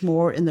emerge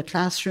more in the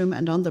classroom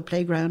and on the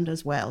playground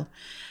as well.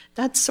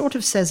 That sort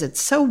of says it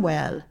so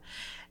well.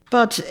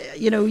 But,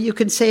 you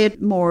can say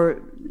it more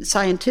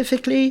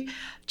scientifically.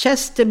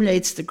 Chess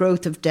stimulates the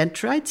growth of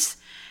dendrites,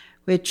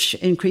 which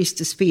increase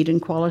the speed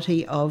and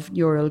quality of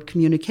neural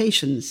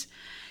communications.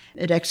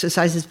 It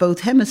exercises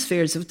both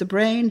hemispheres of the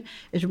brain.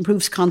 It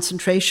improves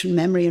concentration,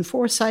 memory, and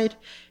foresight.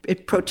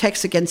 It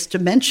protects against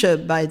dementia,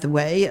 by the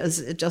way,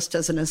 just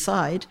as an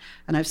aside,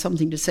 and I have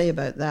something to say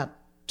about that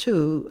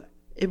too.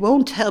 It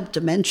won't help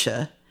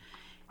dementia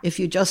if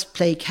you just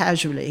play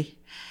casually.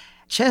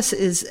 Chess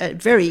is a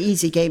very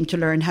easy game to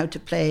learn how to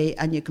play,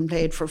 and you can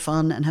play it for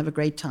fun and have a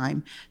great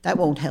time. That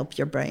won't help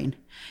your brain.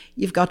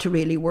 You've got to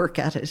really work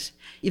at it.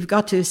 You've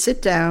got to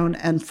sit down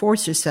and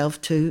force yourself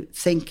to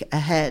think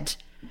ahead.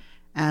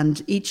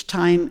 And each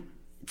time,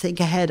 think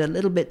ahead a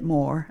little bit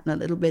more and a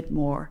little bit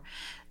more.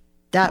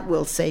 That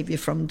will save you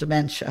from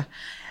dementia.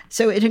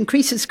 So it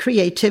increases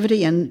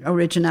creativity and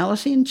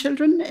originality in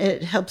children.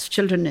 It helps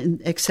children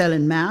excel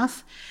in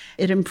math.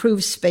 It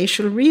improves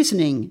spatial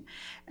reasoning.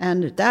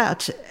 And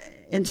that,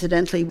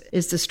 incidentally,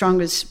 is the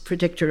strongest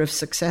predictor of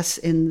success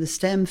in the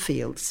STEM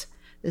fields,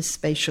 this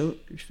spatial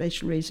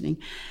reasoning.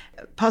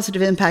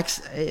 Positive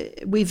impacts,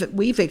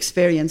 we've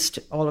experienced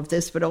all of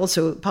this, but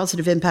also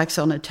positive impacts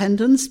on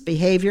attendance,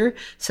 behavior,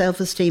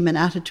 self-esteem, and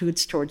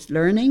attitudes towards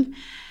learning.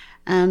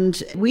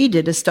 And we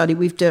did a study,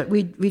 we've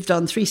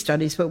done 3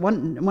 studies, but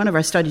one of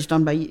our studies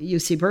done by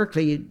UC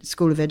Berkeley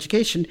School of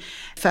Education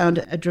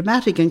found a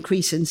dramatic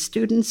increase in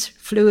students'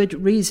 fluid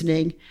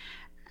reasoning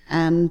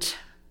and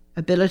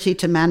ability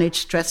to manage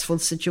stressful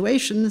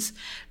situations,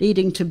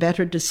 leading to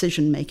better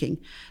decision making.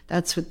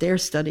 That's what their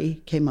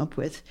study came up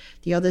with.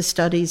 The other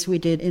studies we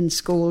did in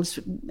schools,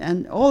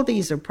 and all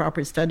these are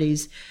proper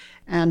studies,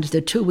 and the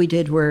 2 we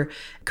did were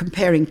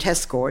comparing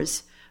test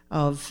scores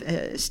of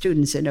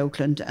students in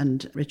Oakland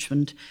and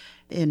Richmond,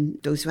 in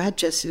those who had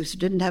chess, those who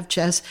didn't have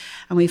chess,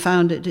 and we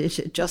found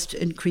it just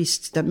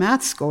increased the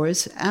math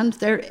scores and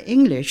their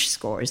English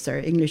scores, their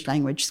English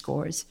language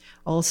scores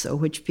also,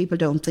 which people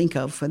don't think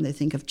of when they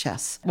think of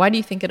chess. Why do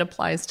you think it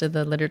applies to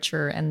the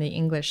literature and the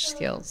English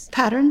skills?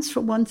 Patterns,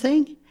 for one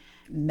thing.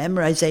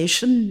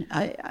 Memorization.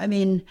 I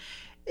mean,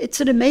 it's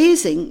an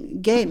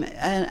amazing game,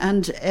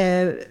 and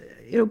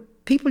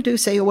people do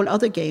say, oh, well,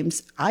 other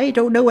games. I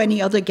don't know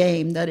any other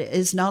game that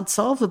is not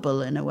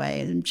solvable in a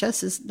way. And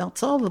chess is not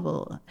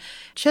solvable.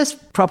 Chess,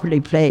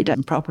 properly played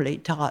and properly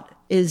taught,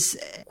 is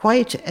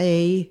quite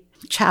a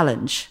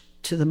challenge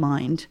to the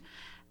mind.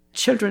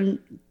 Children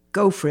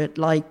go for it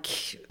like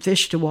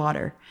fish to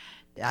water.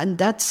 And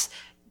that's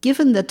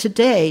given that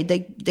today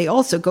they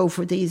also go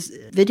for these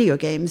video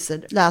games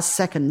that last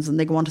seconds and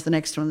they go on to the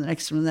next one, the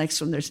next one, the next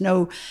one. There's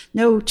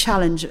no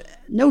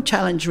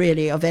challenge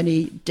really of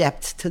any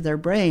depth to their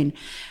brain,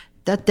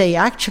 that they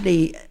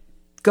actually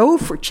go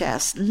for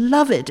chess,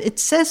 love it. It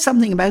says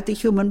something about the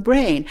human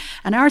brain,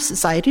 and our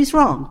society's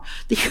wrong.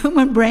 The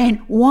human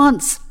brain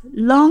wants,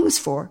 longs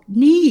for,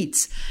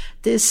 needs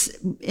this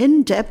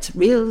in-depth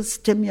real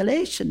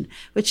stimulation,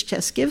 which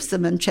chess gives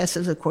them. And chess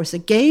is, of course, a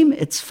game.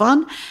 It's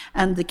fun,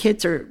 and the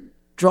kids are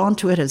drawn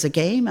to it as a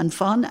game and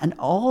fun, and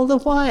all the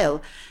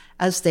while,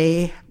 as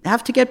they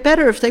have to get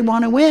better if they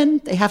want to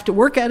win, they have to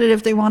work at it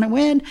if they want to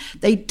win,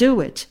 they do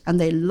it, and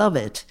they love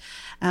it.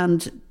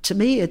 And to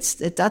me,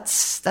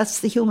 that's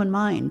the human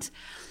mind.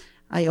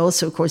 I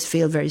also, of course,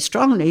 feel very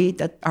strongly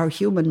that our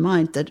human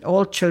mind, that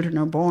all children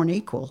are born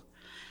equal,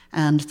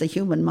 and the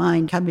human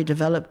mind can be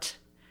developed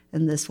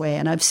in this way.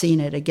 And I've seen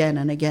it again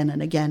and again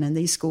and again in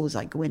these schools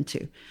I go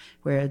into,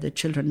 where the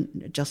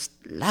children just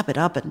lap it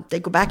up and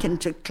they go back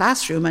into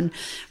classroom, and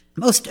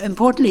most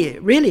importantly,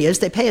 really, is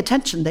they pay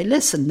attention, they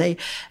listen,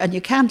 and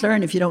you can't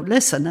learn if you don't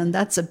listen, and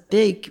that's a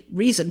big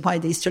reason why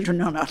these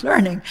children are not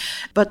learning.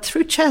 But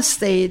through chess,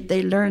 they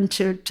learn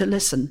to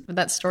listen.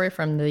 That story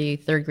from the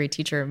third grade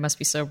teacher must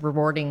be so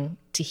rewarding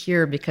to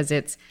hear, because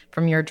it's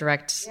from your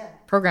direct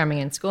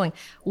programming and schooling.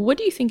 What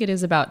do you think it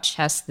is about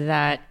chess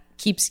that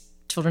keeps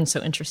children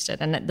so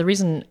interested? And the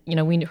reason,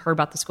 we heard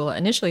about the school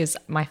initially is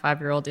my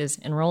 5-year-old is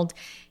enrolled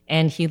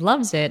and he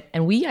loves it.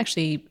 And we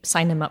actually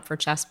signed him up for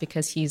chess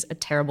because he's a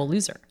terrible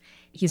loser.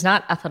 He's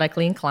not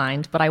athletically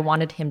inclined, but I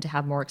wanted him to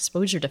have more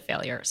exposure to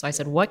failure. So I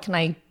said, what can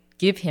I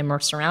give him or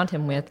surround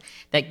him with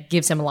that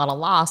gives him a lot of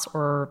loss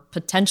or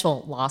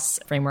potential loss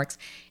frameworks?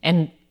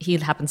 And he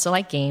happens to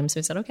like games. So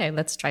we said, okay,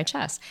 let's try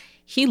chess.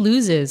 He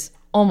loses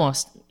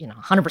almost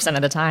 100%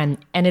 of the time,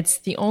 and it's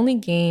the only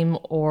game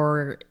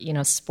or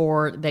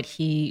sport that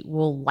he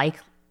will like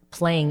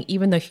playing,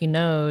 even though he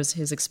knows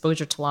his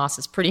exposure to loss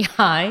is pretty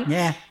high.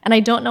 Yeah. And I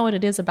don't know what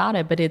it is about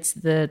it, but it's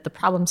the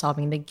problem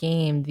solving, the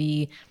game,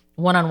 the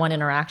one-on-one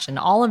interaction,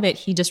 all of it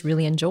he just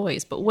really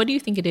enjoys. But what do you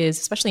think it is,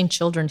 especially in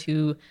children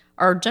who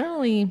are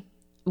generally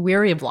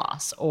weary of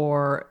loss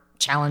or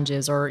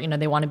challenges, or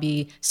they want to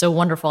be so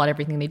wonderful at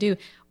everything they do?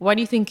 Why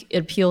do you think it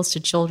appeals to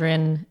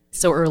children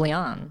so early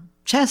on?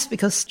 Chess,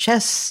 because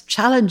chess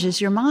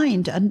challenges your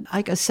mind. And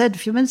like I said a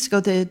few minutes ago,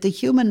 the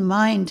human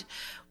mind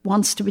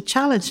wants to be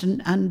challenged,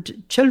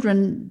 and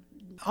children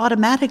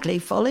automatically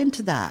fall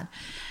into that.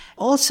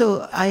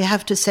 Also, I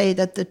have to say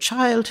that the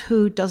child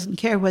who doesn't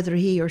care whether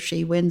he or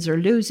she wins or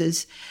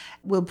loses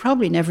will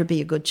probably never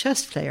be a good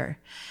chess player.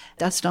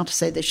 That's not to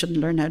say they shouldn't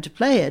learn how to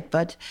play it,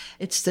 but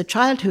it's the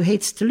child who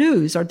hates to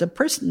lose, or the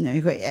person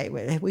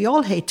who, we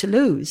all hate to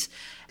lose.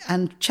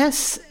 And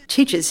chess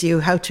teaches you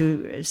how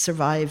to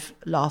survive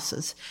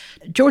losses.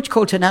 George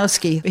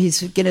Koltanowski,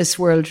 he's Guinness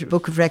World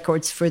Book of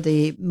Records for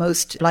the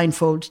most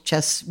blindfold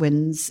chess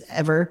wins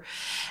ever.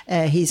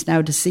 He's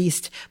now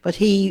deceased, but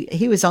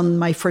he was on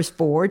my first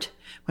board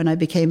when I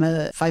became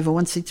a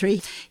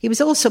 501c3. He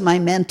was also my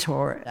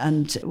mentor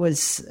and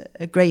was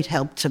a great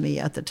help to me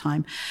at the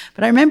time.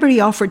 But I remember he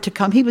offered to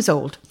come. He was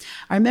old.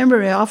 I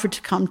remember he offered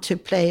to come to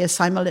play a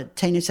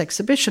simultaneous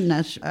exhibition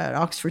at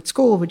Oxford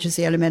School, which is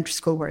the elementary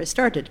school where I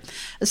started.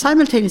 A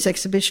simultaneous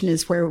exhibition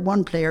is where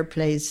one player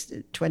plays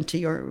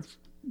 20 or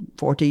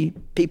 40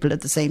 people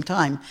at the same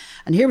time.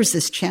 And here was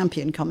this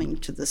champion coming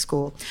to the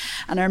school.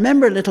 And I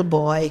remember a little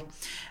boy.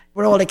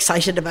 We're all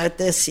excited about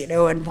this,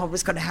 and what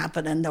was going to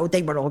happen, and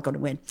they were all going to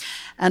win.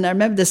 And I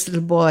remember this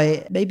little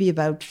boy, maybe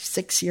about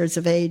 6 years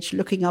of age,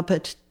 looking up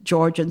at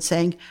George and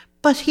saying,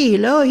 "But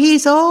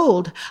he's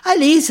old.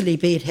 I'll easily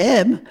beat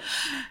him."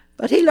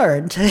 But he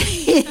learned.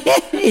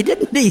 He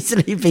didn't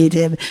easily beat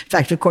him. In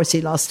fact, of course,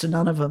 he lost to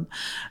none of them.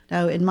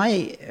 Now, in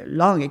my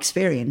long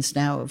experience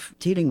now of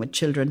dealing with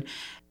children,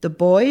 the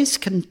boys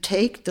can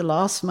take the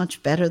loss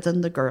much better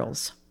than the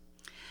girls.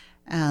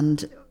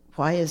 And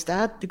why is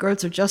that? The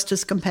girls are just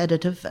as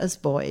competitive as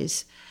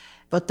boys.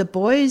 But the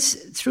boys,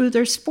 through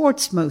their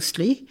sports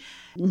mostly,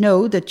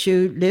 know that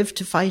you live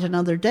to fight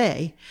another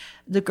day.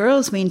 The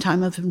girls,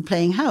 meantime, have been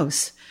playing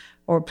house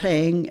or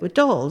playing with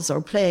dolls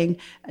or playing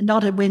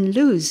not a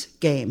win-lose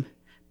game.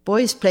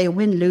 Boys play a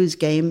win-lose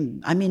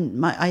game. I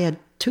mean, I had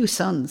 2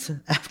 sons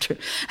after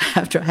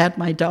I had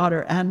my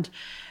daughter, and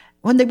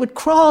when they would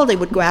crawl, they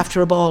would go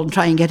after a ball and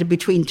try and get it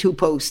between 2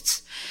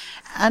 posts.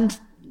 And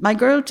my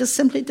girl just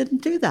simply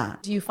didn't do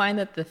that. Do you find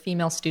that the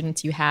female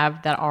students you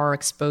have that are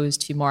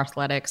exposed to more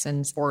athletics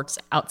and sports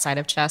outside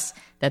of chess,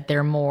 that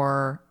they're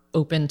more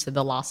open to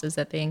the losses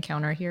that they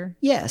encounter here?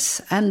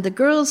 Yes, and the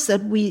girls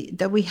that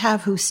we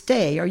have who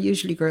stay are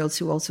usually girls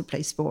who also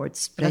play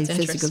sports, play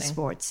physical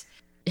sports.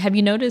 Have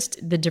you noticed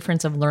the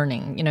difference of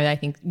learning? You know, I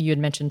think you had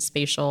mentioned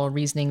spatial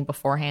reasoning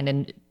beforehand,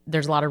 and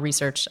there's a lot of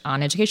research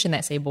on education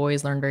that say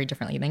boys learn very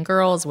differently than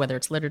girls, whether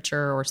it's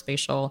literature or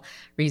spatial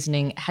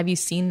reasoning. Have you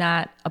seen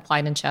that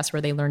applied in chess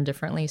where they learn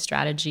differently,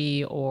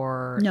 strategy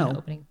or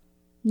opening?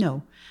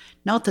 No,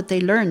 not that they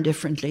learn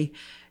differently.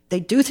 They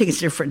do things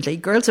differently.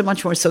 Girls are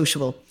much more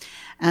sociable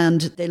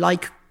and they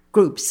like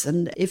groups.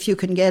 And if you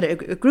can get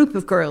a group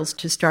of girls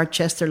to start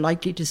chess, they're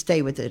likely to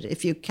stay with it.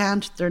 If you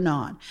can't, they're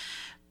not.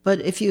 But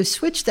if you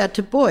switch that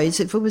to boys,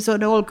 if it was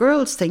an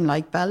all-girls thing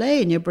like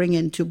ballet and you bring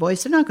in 2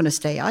 boys, they're not going to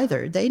stay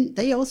either.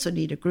 They also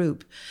need a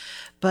group.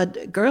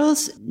 But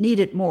girls need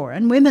it more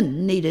and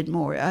women need it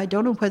more. I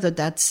don't know whether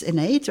that's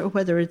innate or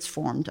whether it's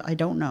formed. I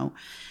don't know.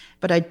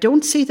 But I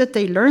don't see that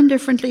they learn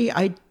differently.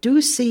 I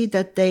do see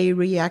that they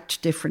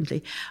react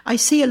differently. I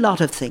see a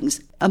lot of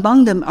things.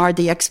 Among them are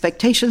the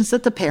expectations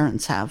that the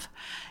parents have.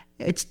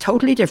 It's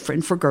totally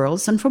different for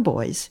girls and for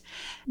boys.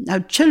 Now,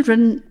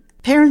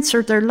 parents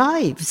are their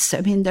lives.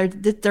 I mean,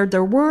 they're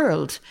their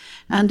world.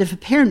 And if a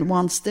parent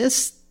wants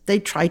this, they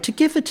try to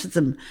give it to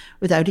them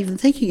without even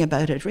thinking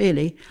about it,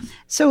 really.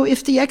 So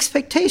if the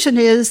expectation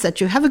is that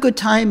you have a good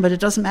time, but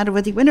it doesn't matter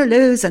whether you win or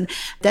lose, and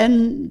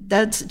then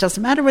that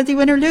doesn't matter whether you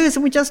win or lose,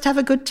 and we just have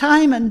a good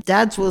time, and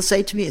dads will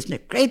say to me, isn't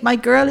it great, my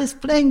girl is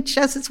playing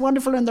chess, it's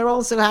wonderful, and they're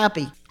all so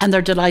happy. And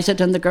they're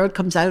delighted, and the girl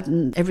comes out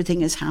and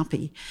everything is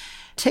happy.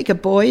 Take a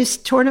boys'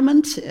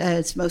 tournament.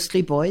 It's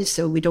mostly boys,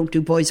 so we don't do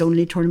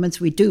boys-only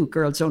tournaments. We do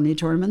girls-only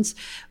tournaments,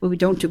 but we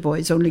don't do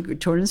boys-only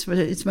tournaments, but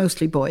it's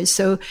mostly boys.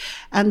 So,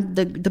 and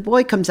the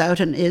boy comes out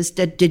and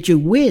did you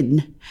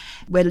win?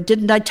 Well,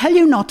 didn't I tell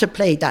you not to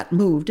play that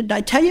move? Didn't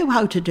I tell you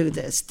how to do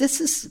this?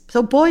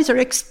 So boys are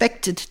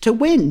expected to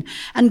win,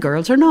 and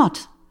girls are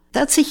not.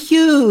 That's a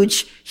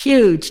huge,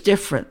 huge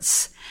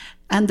difference.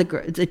 And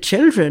the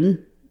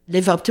children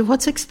live up to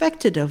what's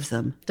expected of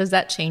them. Does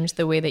that change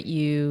the way that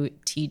you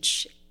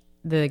teach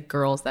the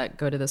girls that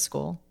go to the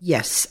school?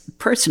 Yes.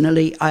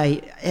 Personally,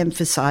 I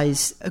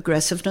emphasize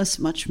aggressiveness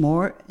much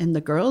more in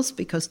the girls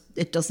because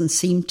it doesn't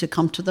seem to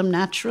come to them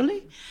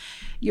naturally.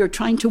 You're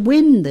trying to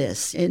win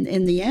this.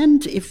 In the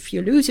end, if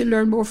you lose, you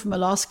learn more from a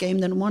lost game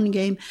than one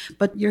game.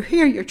 But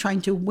you're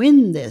trying to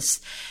win this.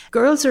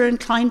 Girls are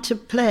inclined to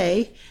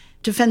play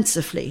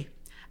defensively,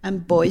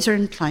 and boys are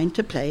inclined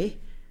to play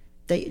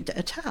the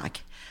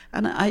attack.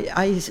 And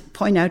I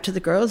point out to the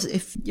girls,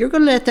 if you're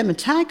going to let them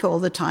attack all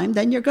the time,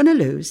 then you're going to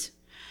lose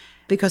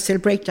because they'll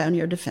break down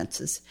your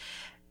defenses.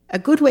 A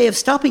good way of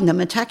stopping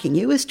them attacking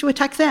you is to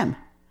attack them.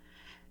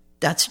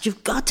 That's what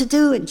you've got to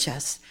do in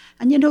chess.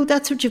 And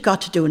that's what you've got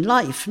to do in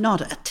life,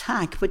 not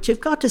attack. But you've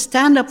got to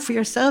stand up for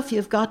yourself.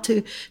 You've got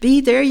to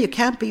be there. You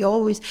can't be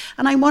always.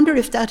 And I wonder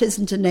if that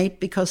isn't innate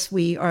because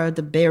we are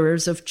the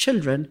bearers of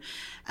children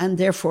and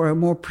therefore are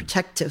more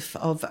protective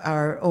of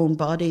our own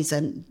bodies.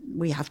 And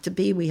we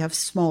have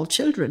small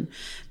children,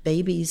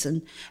 babies,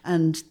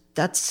 and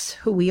that's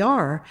who we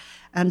are.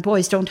 And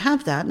boys don't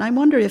have that. And I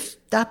wonder if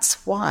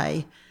that's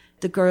why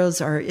the girls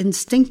are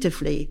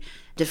instinctively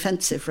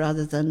defensive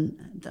rather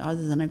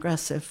than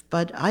aggressive.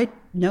 But I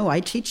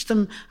teach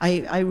them.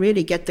 I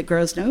really get the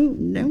girls. No,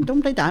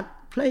 don't play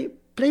that. Play.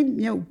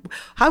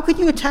 How can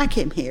you attack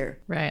him here?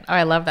 Right. Oh,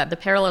 I love that. The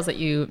parallels that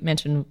you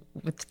mentioned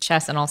with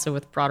chess and also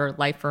with broader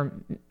life for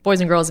boys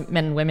and girls,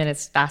 men and women,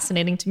 is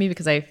fascinating to me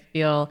because I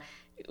feel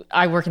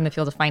I work in the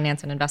field of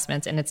finance and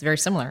investments, and it's very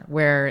similar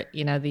where,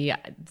 the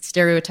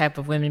stereotype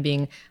of women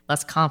being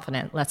less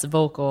confident, less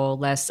vocal,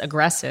 less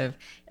aggressive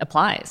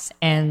applies.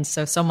 And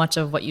so much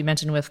of what you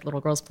mentioned with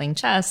little girls playing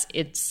chess,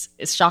 it's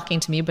shocking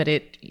to me, but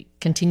it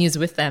continues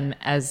with them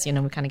as, we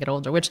kind of get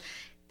older, which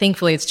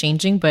thankfully it's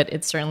changing, but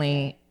it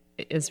certainly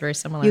is very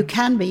similar. You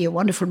can be a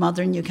wonderful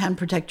mother and you can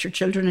protect your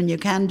children and you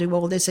can do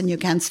all this and you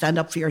can stand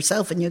up for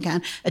yourself and you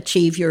can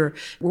achieve your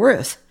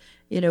worth.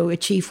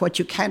 Achieve what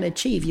you can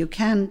achieve. You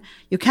can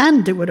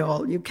do it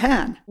all. You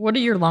can. What are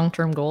your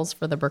long-term goals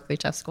for the Berkeley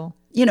Chess School?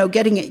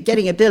 Getting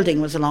a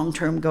building was a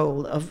long-term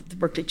goal of the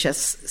Berkeley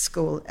Chess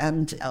School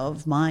and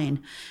of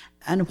mine.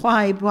 And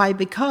why?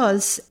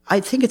 Because I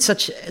think it's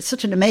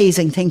such an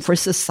amazing thing for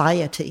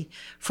society,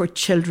 for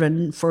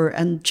children,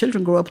 and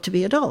children grow up to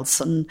be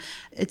adults. And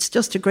it's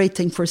just a great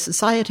thing for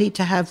society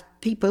to have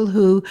people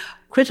who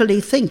critically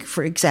think,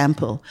 for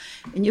example.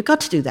 And you've got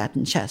to do that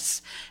in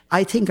chess.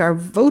 I think our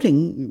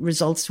voting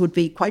results would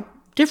be quite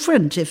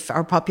different if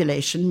our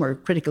population were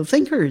critical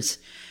thinkers.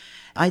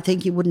 I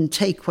think you wouldn't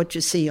take what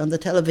you see on the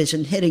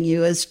television hitting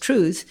you as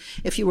truth.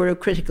 If you were a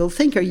critical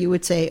thinker, you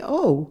would say,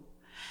 oh,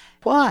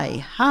 why?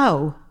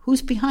 How?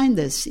 Who's behind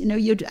this?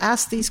 You'd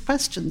ask these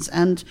questions,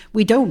 and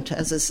we don't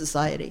as a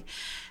society.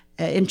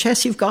 In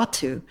chess, you've got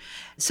to.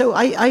 So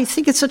I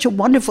think it's such a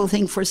wonderful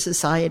thing for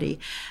society.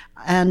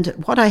 And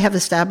what I have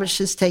established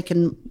has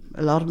taken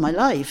a lot of my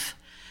life.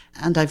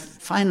 And I've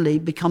finally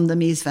become the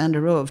Mies van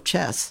der Rohe of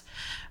chess,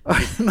 or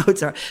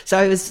Mozart. So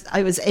I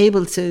was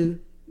able to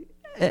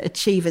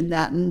achieve in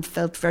that and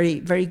felt very,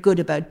 very good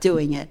about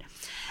doing it.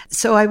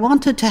 So I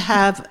wanted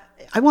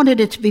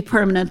it to be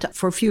permanent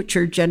for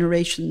future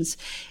generations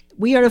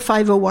we are a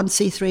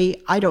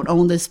 501c3. I don't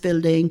own this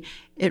building.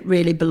 It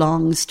really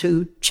belongs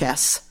to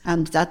chess.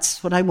 And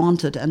that's what I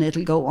wanted. And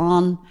it'll go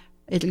on.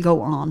 It'll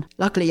go on.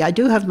 Luckily, I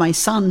do have my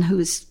son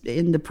who's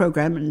in the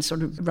program and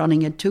sort of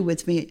running it too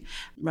with me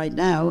right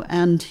now.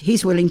 And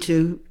he's willing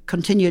to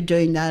continue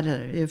doing that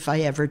if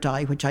I ever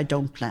die, which I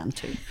don't plan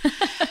to.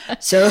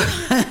 So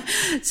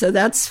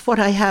that's what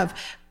I have.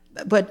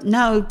 But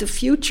now the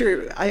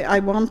future, I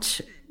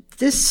want,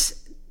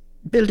 this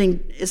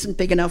building isn't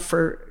big enough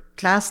for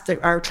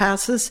our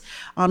classes.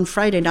 On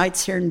Friday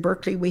nights here in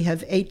Berkeley, we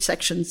have 8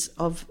 sections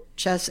of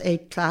chess,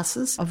 8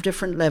 classes of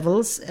different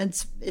levels. And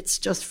it's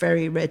just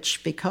very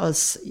rich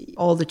because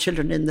all the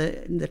children in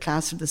the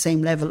class are the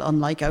same level,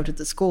 unlike out at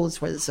the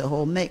schools where there's a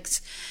whole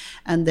mix.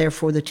 And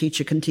therefore the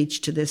teacher can teach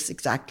to this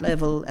exact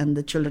level and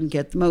the children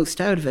get the most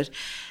out of it.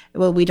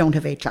 Well, we don't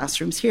have 8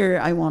 classrooms here.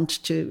 I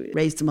want to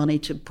raise the money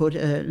to put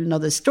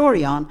another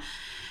story on.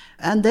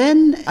 And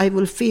then I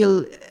will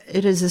feel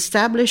it is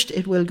established,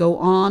 it will go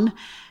on.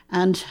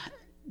 And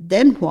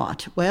then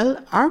what?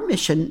 Well, our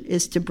mission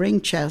is to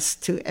bring chess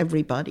to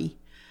everybody.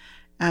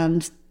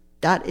 And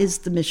that is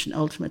the mission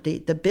ultimately.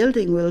 The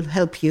building will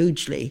help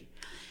hugely.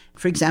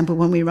 For example,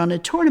 when we run a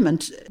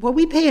tournament, what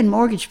we pay in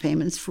mortgage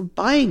payments for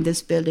buying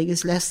this building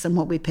is less than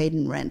what we paid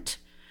in rent.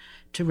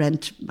 To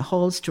rent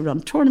halls, to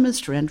run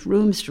tournaments, to rent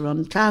rooms, to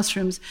run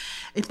classrooms.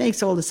 It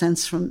makes all the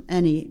sense from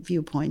any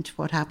viewpoint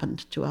what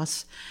happened to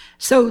us.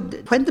 So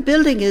when the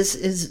building is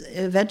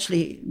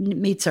eventually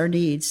meets our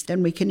needs,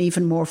 then we can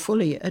even more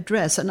fully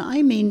address. And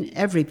I mean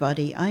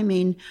everybody. I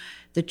mean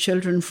the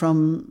children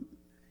from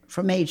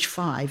age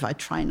 5. I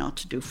try not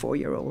to do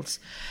 4-year-olds.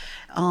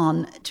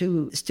 On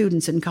to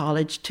students in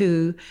college,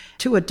 to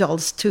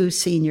adults, to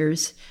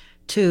seniors,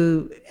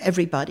 to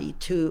everybody,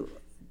 to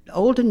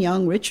old and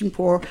young, rich and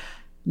poor,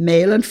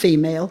 male and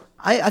female.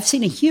 I've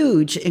seen a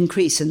huge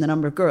increase in the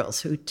number of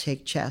girls who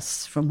take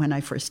chess from when I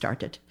first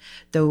started,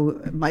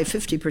 though my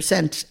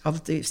 50%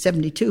 of the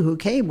 72 who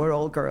came were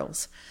all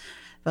girls.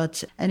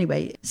 But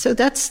anyway, so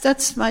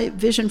that's my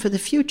vision for the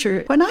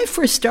future. When I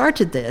first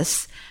started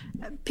this,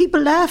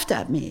 people laughed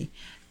at me.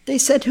 They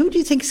said, who do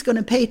you think is going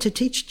to pay to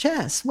teach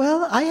chess?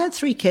 Well, I had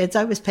 3 kids.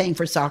 I was paying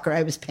for soccer.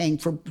 I was paying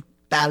for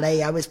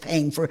ballet. I was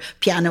paying for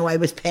piano. I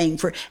was paying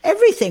for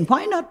everything.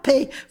 Why not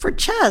pay for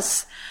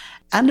chess?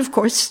 And of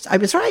course, I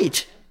was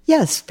right.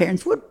 Yes,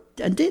 parents would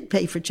and did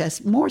pay for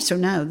chess, more so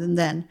now than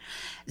then.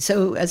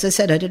 So, as I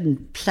said, I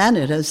didn't plan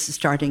it as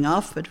starting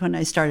off, but when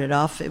I started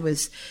off,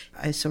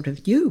 I sort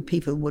of knew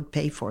people would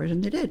pay for it,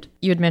 and they did.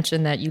 You had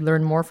mentioned that you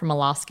learn more from a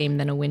lost game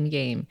than a win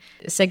game.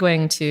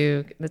 Segueing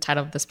to the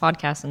title of this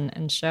podcast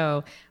and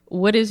show,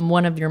 what is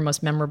one of your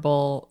most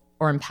memorable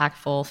or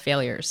impactful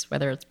failures,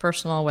 whether it's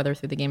personal, whether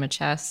through the game of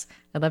chess?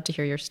 I'd love to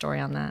hear your story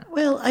on that.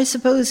 Well, I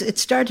suppose it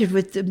started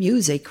with the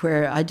music,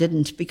 where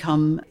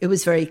it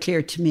was very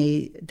clear to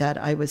me that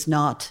I was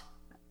not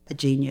a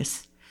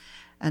genius.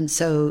 And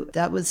so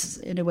that was,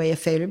 in a way, a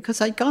failure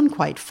because I'd gone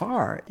quite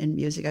far in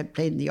music. I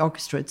played in the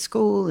orchestra at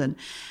school, and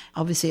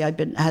obviously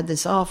had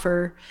this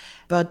offer,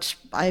 but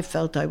I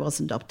felt I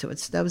wasn't up to it.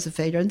 So that was a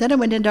failure. And then I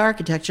went into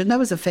architecture, and that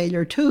was a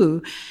failure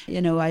too.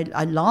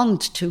 I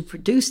longed to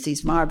produce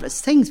these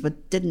marvelous things,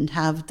 but didn't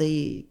have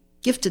the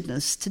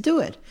giftedness to do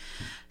it.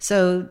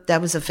 So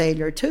that was a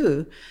failure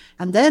too.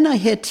 And then I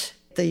hit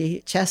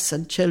the chess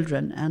and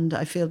children, and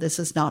I feel this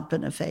has not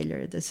been a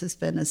failure. This has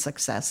been a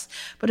success.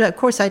 But of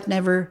course,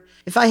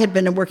 if I had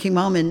been a working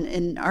mom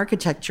in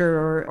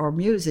architecture or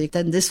music,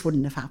 then this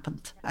wouldn't have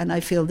happened. And I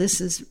feel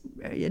this is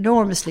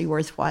enormously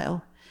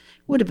worthwhile.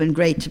 Would have been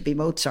great to be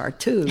Mozart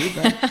too,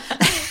 but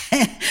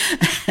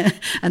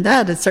and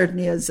that it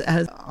certainly has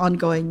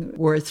ongoing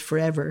worth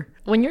forever.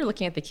 When you're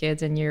looking at the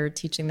kids and you're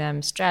teaching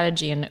them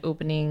strategy and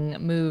opening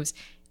moves,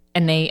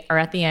 and they are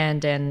at the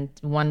end and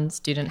one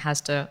student has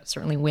to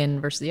certainly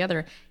win versus the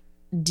other,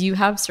 do you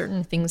have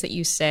certain things that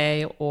you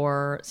say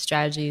or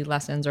strategy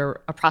lessons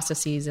or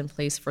processes in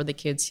place for the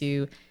kids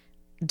who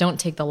don't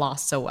take the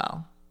loss so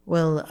well?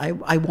 Well,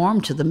 I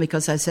warmed to them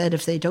because I said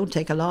if they don't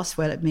take a loss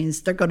well, it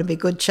means they're going to be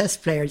good chess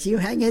players. You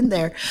hang in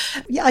there.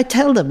 Yeah, I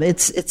tell them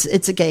it's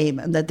a game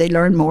and that they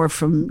learn more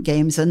from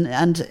games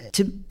and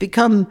to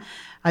become.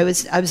 I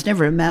was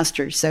never a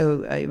master,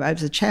 so I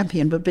was a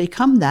champion, but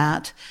become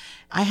that,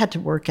 I had to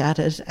work at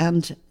it.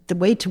 And the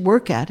way to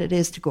work at it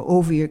is to go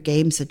over your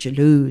games that you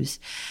lose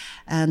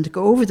and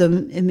go over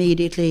them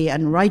immediately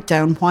and write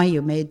down why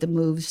you made the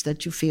moves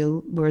that you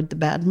feel were the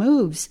bad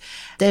moves.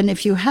 Then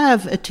if you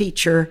have a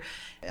teacher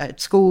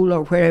at school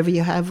or wherever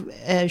you have,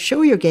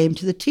 show your game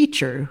to the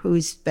teacher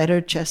who's better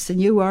at chess than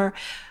you are,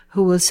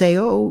 who will say,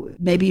 oh,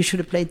 maybe you should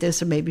have played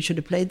this or maybe you should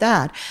have played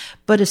that.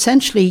 But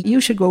essentially,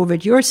 you should go over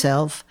it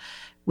yourself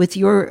with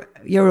your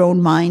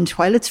own mind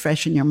while it's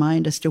fresh in your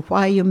mind as to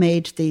why you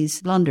made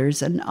these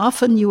blunders. And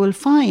often you will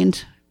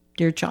find,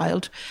 dear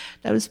child,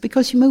 that was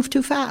because you moved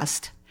too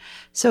fast.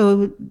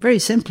 So very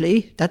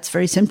simply, that's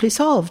very simply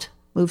solved.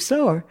 Move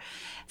slower.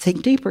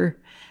 Think deeper.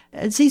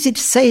 It's easy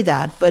to say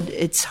that, but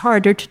it's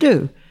harder to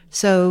do.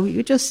 So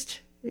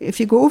if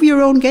you go over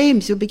your own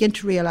games, you'll begin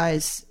to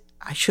realize,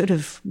 I should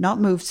have not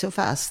moved so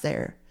fast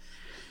there.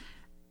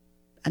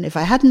 And if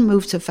I hadn't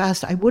moved so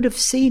fast, I would have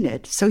seen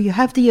it. So you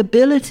have the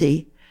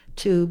ability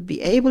to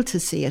be able to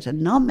see it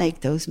and not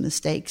make those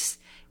mistakes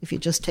if you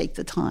just take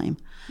the time.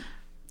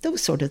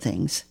 Those sort of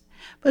things.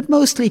 But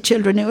mostly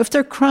children, if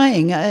they're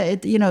crying,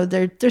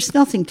 there's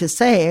nothing to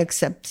say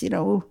except,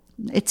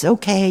 it's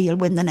okay, you'll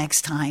win the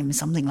next time,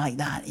 something like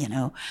that,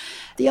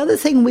 The other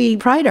thing we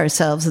pride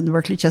ourselves in the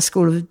Berkeley Chess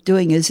School of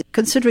doing is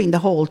considering the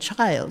whole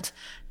child,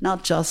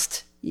 not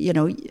just,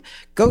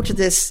 go to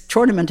this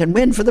tournament and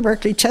win for the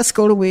Berkeley Chess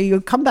School, where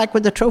you'll come back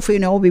with a trophy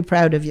and all be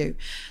proud of you.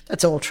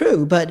 That's all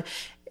true, but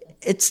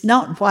it's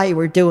not why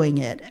we're doing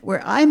it.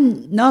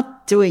 I'm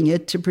not doing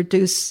it to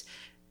produce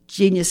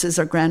geniuses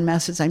or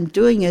grandmasters. I'm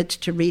doing it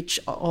to reach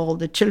all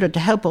the children, to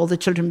help all the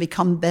children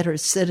become better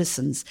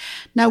citizens.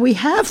 Now, we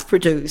have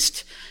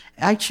produced,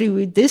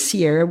 actually this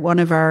year, one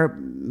of our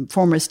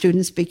former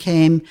students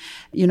became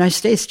United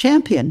States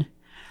champion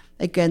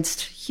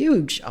against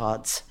huge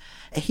odds.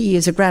 He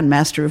is a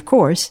grandmaster, of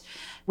course.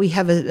 We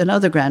have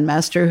another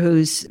grandmaster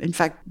who's, in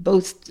fact,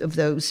 both of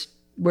those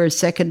were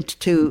second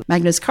to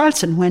Magnus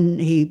Carlsen when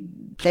he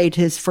played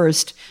his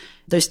first.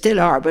 There still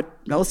are, but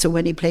also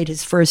when he played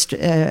his first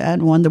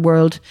and won the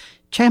world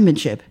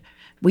championship.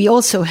 We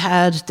also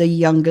had the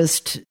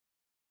youngest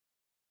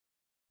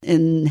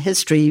in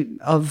history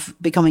of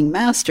becoming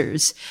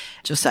masters.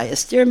 Josiah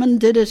Stearman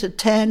did it at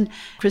 10.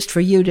 Christopher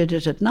Yu did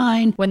it at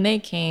 9. When they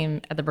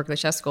came at the Berkeley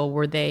Chess School,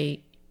 were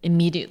they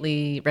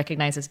immediately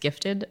recognized as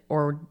gifted,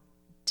 or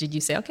did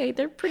you say, okay,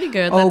 they're pretty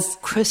good?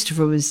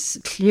 Christopher was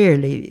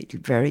clearly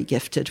very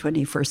gifted when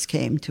he first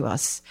came to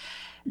us.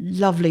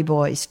 Lovely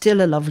boy,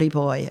 still a lovely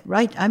boy,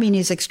 right? I mean,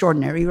 he's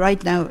extraordinary.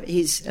 Right now,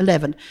 he's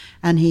 11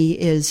 and he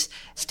is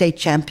state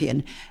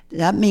champion.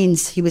 That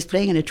means he was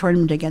playing in a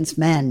tournament against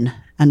men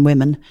and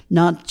women,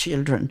 not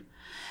children.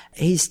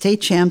 He's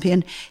state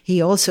champion.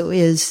 He also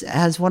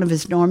has one of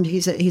his norms.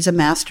 He's a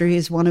master.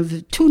 He's one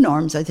of 2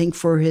 norms, I think,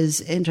 for his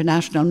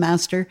international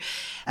master.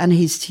 And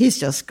he's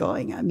just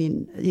going. I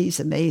mean, he's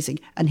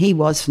amazing. And he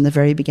was from the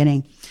very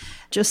beginning.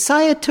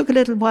 Josiah took a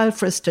little while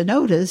for us to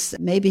notice.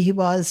 Maybe he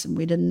was, and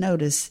we didn't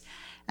notice.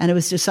 And it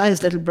was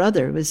Josiah's little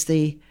brother, was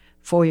the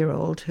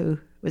 4-year-old who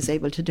was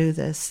able to do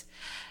this.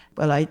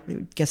 Well, I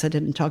guess I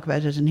didn't talk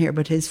about it in here,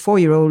 but his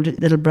 4-year-old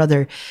little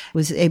brother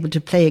was able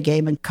to play a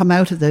game and come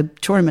out of the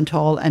tournament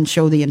hall and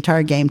show the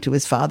entire game to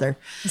his father.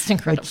 It's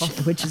incredible.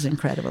 Which is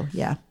incredible,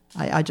 yeah.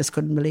 I just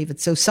couldn't believe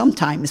it. So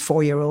sometimes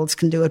 4-year-olds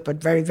can do it, but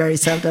very, very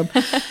seldom.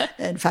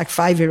 In fact,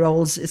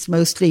 5-year-olds, it's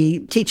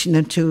mostly teaching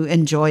them to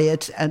enjoy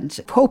it and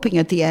hoping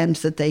at the end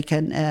that they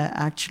can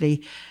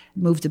actually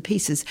move the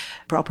pieces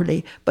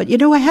properly. But,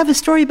 I have a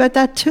story about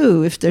that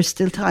too, if there's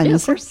still time. Yeah,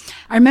 of course.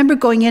 I remember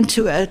going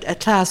into a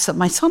class that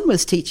my son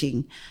was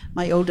teaching,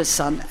 my oldest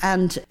son,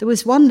 and there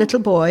was one little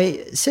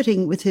boy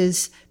sitting with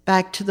his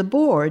back to the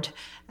board,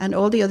 and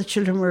all the other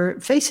children were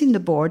facing the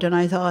board, and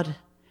I thought,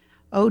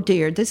 oh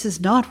dear, this is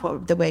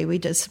not the way we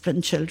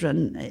discipline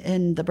children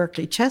in the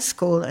Berkeley Chess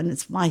School, and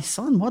it's my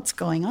son, what's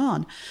going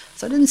on?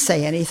 So I didn't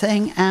say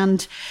anything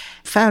and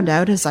found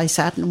out as I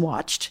sat and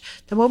watched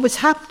that what was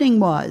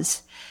happening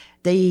was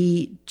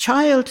the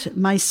child,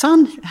 my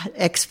son,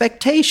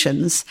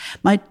 expectations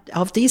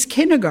of these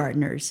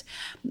kindergartners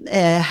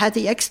had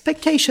the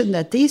expectation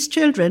that these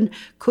children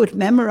could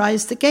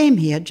memorize the game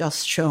he had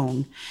just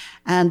shown.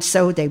 And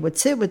so they would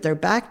sit with their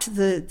back to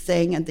the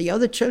thing and the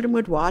other children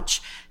would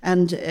watch.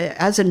 And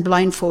as in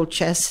blindfold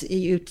chess,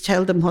 you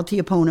tell them what the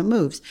opponent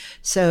moves.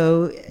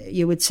 So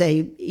you would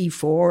say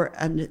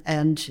E4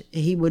 and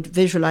he would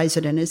visualize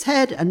it in his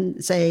head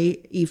and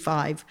say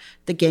E5,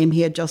 the game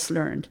he had just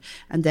learned.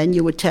 And then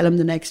you would tell him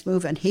the next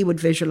move and he would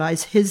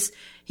visualize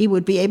he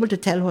would be able to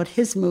tell what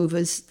his move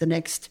is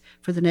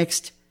for the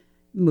next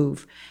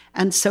move,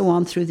 and so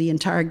on through the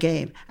entire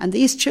game. And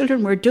these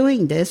children were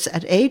doing this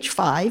at age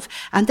 5,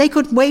 and they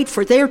couldn't wait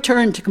for their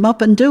turn to come up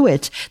and do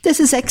it. This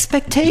is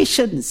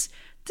expectations.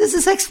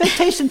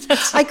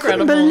 I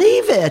couldn't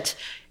believe it.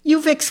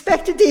 You've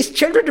expected these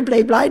children to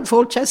play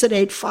blindfold chess at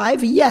age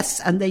 5? Yes,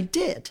 and they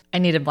did. I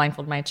need to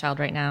blindfold my child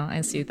right now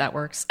and see if that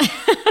works.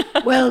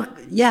 Well,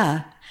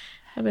 yeah.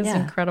 That is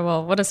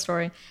incredible. What a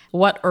story.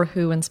 What or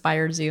who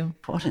inspires you?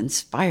 What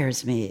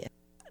inspires me?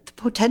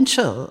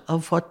 Potential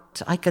of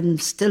what I can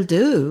still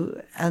do,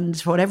 and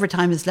whatever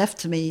time is left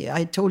to me.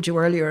 I told you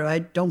earlier I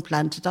don't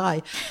plan to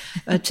die,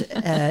 but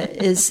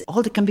is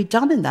all that can be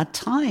done in that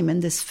time in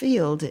this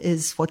field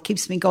is what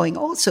keeps me going.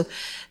 Also,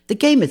 the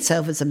game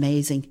itself is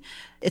amazing.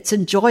 It's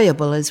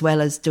enjoyable as well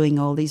as doing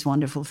all these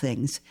wonderful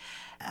things.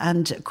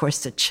 And of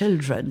course the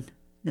children,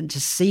 and to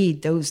see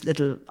those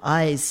little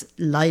eyes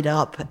light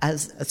up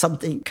as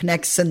something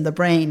connects in the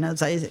brain,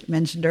 as I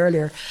mentioned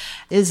earlier,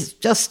 is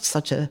just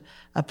such a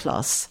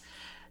plus.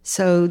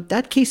 So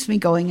that keeps me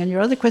going. And your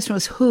other question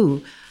was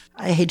who?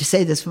 I hate to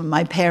say this, but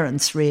my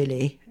parents,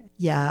 really.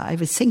 Yeah, I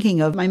was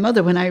thinking of my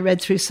mother when I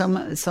read through some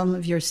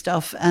of your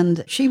stuff,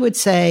 and she would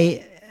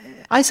say,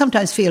 I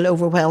sometimes feel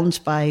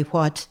overwhelmed by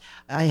what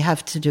I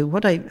have to do,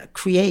 what I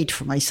create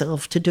for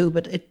myself to do,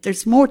 but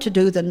there's more to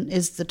do than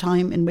is the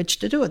time in which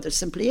to do it. There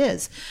simply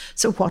is.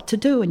 So what to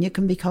do? And you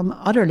can become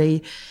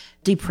utterly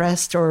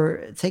depressed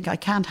or think, I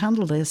can't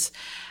handle this.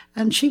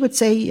 And she would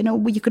say, you know,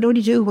 well, you can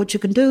only do what you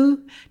can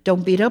do.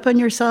 Don't beat up on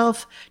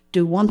yourself.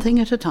 Do one thing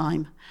at a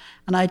time.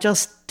 And I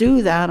just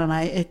do that, and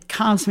it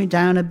calms me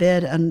down a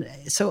bit. And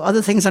so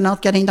other things are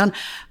not getting done.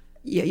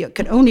 You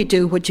can only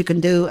do what you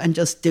can do and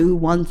just do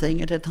one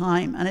thing at a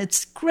time. And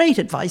it's great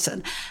advice.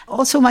 And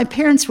also my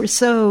parents were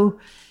so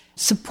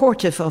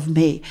supportive of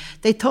me.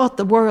 They thought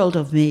the world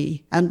of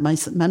me and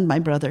my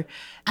brother.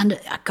 And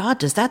God,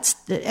 that's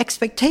the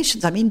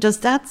expectations. I mean, does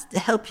that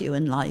help you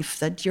in life?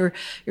 That you're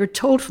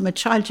told from a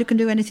child you can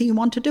do anything you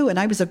want to do. And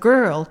I was a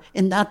girl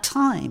in that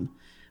time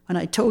when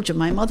I told you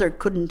my mother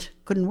couldn't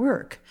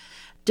work.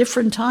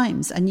 Different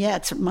times. And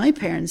yet my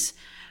parents,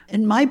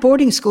 in my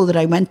boarding school that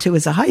I went to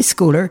as a high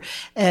schooler,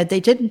 they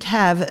didn't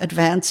have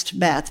advanced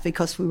math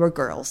because we were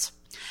girls.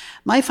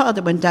 My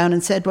father went down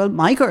and said, well,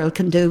 my girl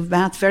can do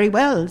math very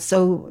well,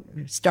 so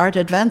start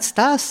advanced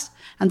class.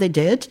 And they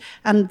did.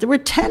 And there were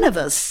 10 of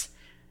us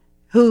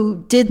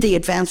who did the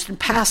advanced and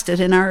passed it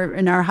in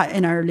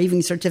our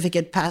leaving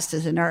certificate, passed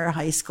it in our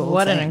high school.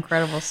 What an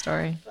incredible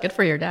story. Good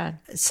for your dad.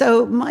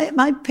 So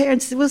my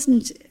parents,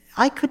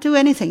 I could do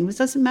anything. It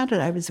doesn't matter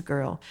that I was a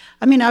girl.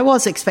 I mean, I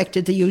was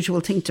expected the usual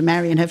thing to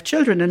marry and have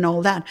children and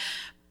all that.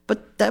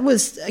 But that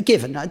was a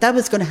given. That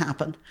was going to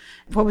happen.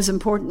 What was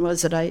important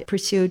was that I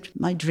pursued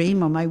my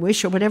dream or my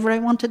wish or whatever I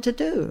wanted to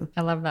do.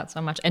 I love that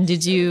so much. And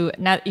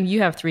now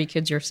you have 3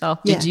 kids yourself.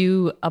 Yeah. Did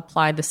you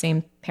apply the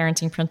same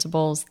parenting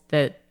principles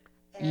that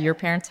your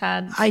parents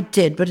had? I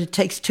did, but it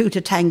takes 2 to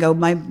tango.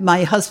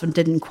 My husband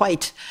didn't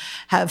quite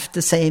have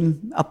the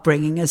same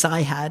upbringing as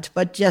I had.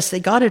 But yes, they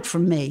got it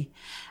from me.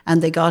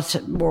 And they got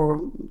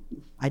more,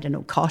 I don't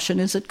know,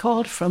 caution, is it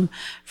called, from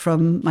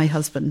my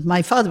husband.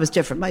 My father was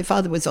different. My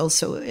father was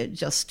also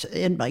just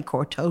in my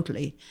court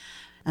totally,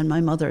 and my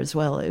mother as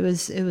well. It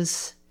was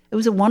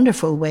a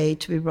wonderful way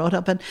to be brought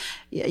up, and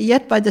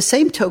yet by the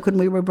same token,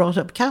 we were brought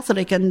up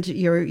Catholic, and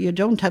you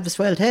don't have a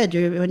swelled head.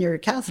 When you're a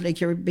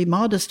Catholic, you be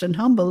modest and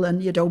humble,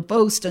 and you don't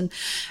boast, and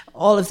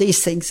all of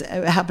these things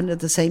happened at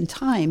the same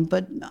time.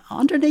 But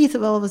underneath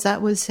of all of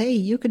that was, hey,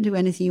 you can do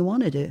anything you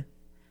want to do.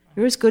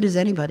 You're as good as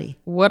anybody.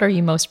 What are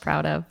you most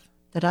proud of?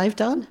 That I've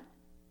done?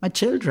 My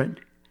children.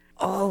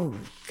 Oh,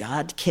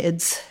 God,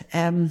 kids.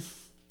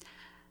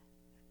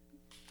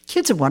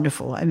 Kids are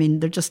wonderful. I mean,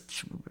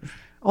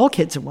 all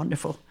kids are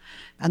wonderful.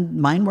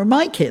 And mine were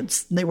my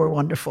kids. They were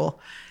wonderful.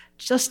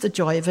 Just the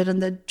joy of it,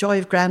 and the joy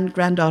of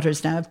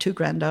granddaughters now. I have 2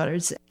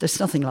 granddaughters. There's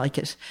nothing like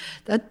it.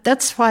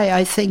 That's why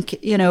I think,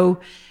 you know,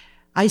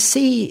 I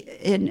see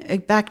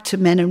back to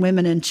men and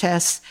women in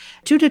chess,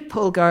 Judith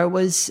Polgar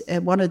was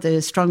one of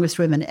the strongest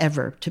women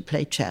ever to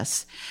play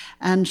chess.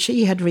 And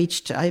she had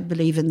reached, I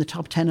believe, in the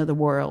top 10 of the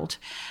world.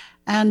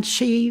 And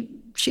she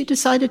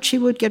decided she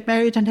would get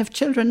married and have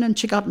children, and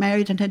she got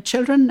married and had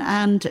children,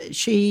 and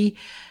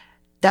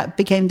that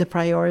became the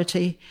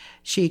priority.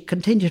 She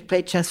continued to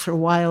play chess for a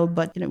while,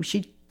 but, you know,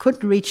 she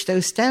couldn't reach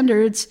those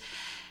standards.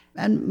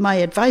 And my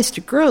advice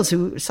to girls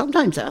who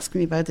sometimes ask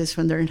me about this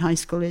when they're in high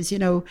school is, you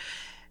know,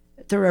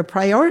 there are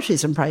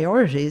priorities,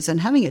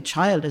 and having a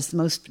child is the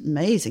most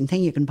amazing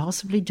thing you can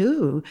possibly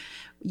do.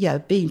 Yeah,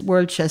 being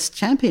world chess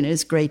champion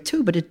is great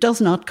too, but it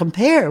does not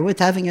compare with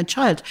having a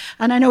child.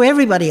 And I know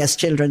everybody has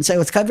children,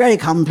 so it's very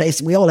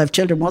commonplace. We all have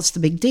children. What's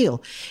the big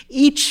deal?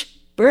 Each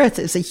birth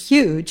is a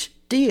huge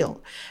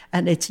deal,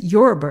 and it's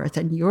your birth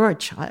and your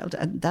child,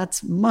 and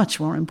that's much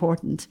more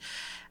important.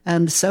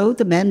 And so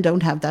the men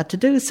don't have that to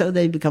do, so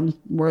they become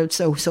world.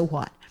 So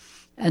what?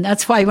 And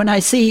that's why when I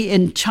see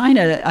in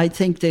China, I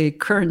think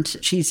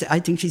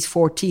she's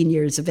 14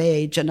 years of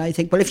age. And I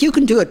think, well, if you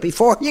can do it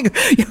before you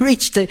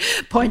reach the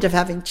point of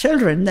having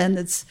children, then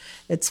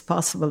it's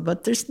possible.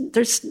 But there's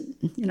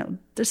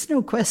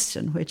no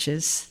question which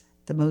is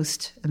the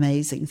most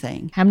amazing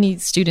thing. How many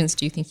students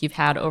do you think you've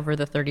had over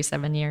the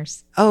 37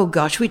 years? Oh,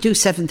 gosh, we do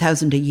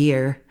 7,000 a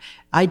year.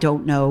 I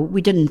don't know.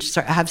 We didn't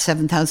have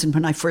 7,000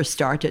 when I first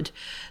started,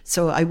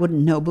 so I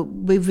wouldn't know. But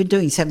we've been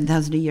doing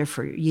 7,000 a year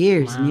for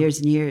years and years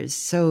and years.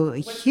 So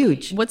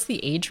huge. What's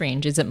the age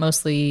range? Is it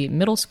mostly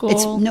middle school?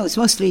 It's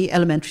mostly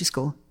elementary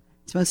school.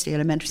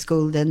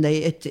 Then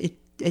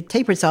it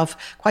tapers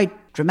off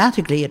quite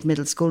dramatically at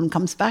middle school and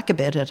comes back a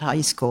bit at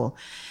high school.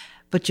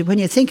 But when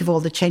you think of all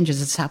the changes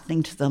that's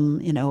happening to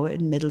them, you know,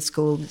 in middle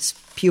school,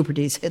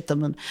 puberty's hit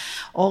them and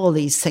all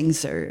these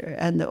things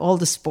and all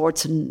the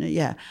sports, and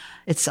yeah,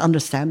 it's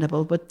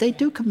understandable. But they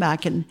do come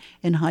back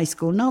in high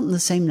school, not in the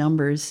same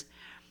numbers.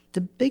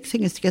 The big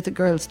thing is to get the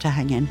girls to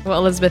hang in. Well,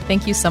 Elizabeth,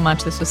 thank you so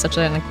much. This was such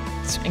an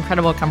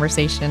incredible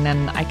conversation,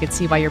 and I could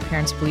see why your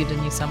parents believed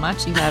in you so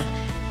much. You have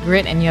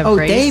grit and you have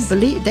grace.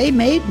 They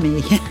made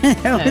me.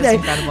 That's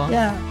incredible.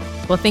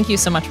 Yeah. Well, thank you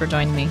so much for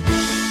joining me.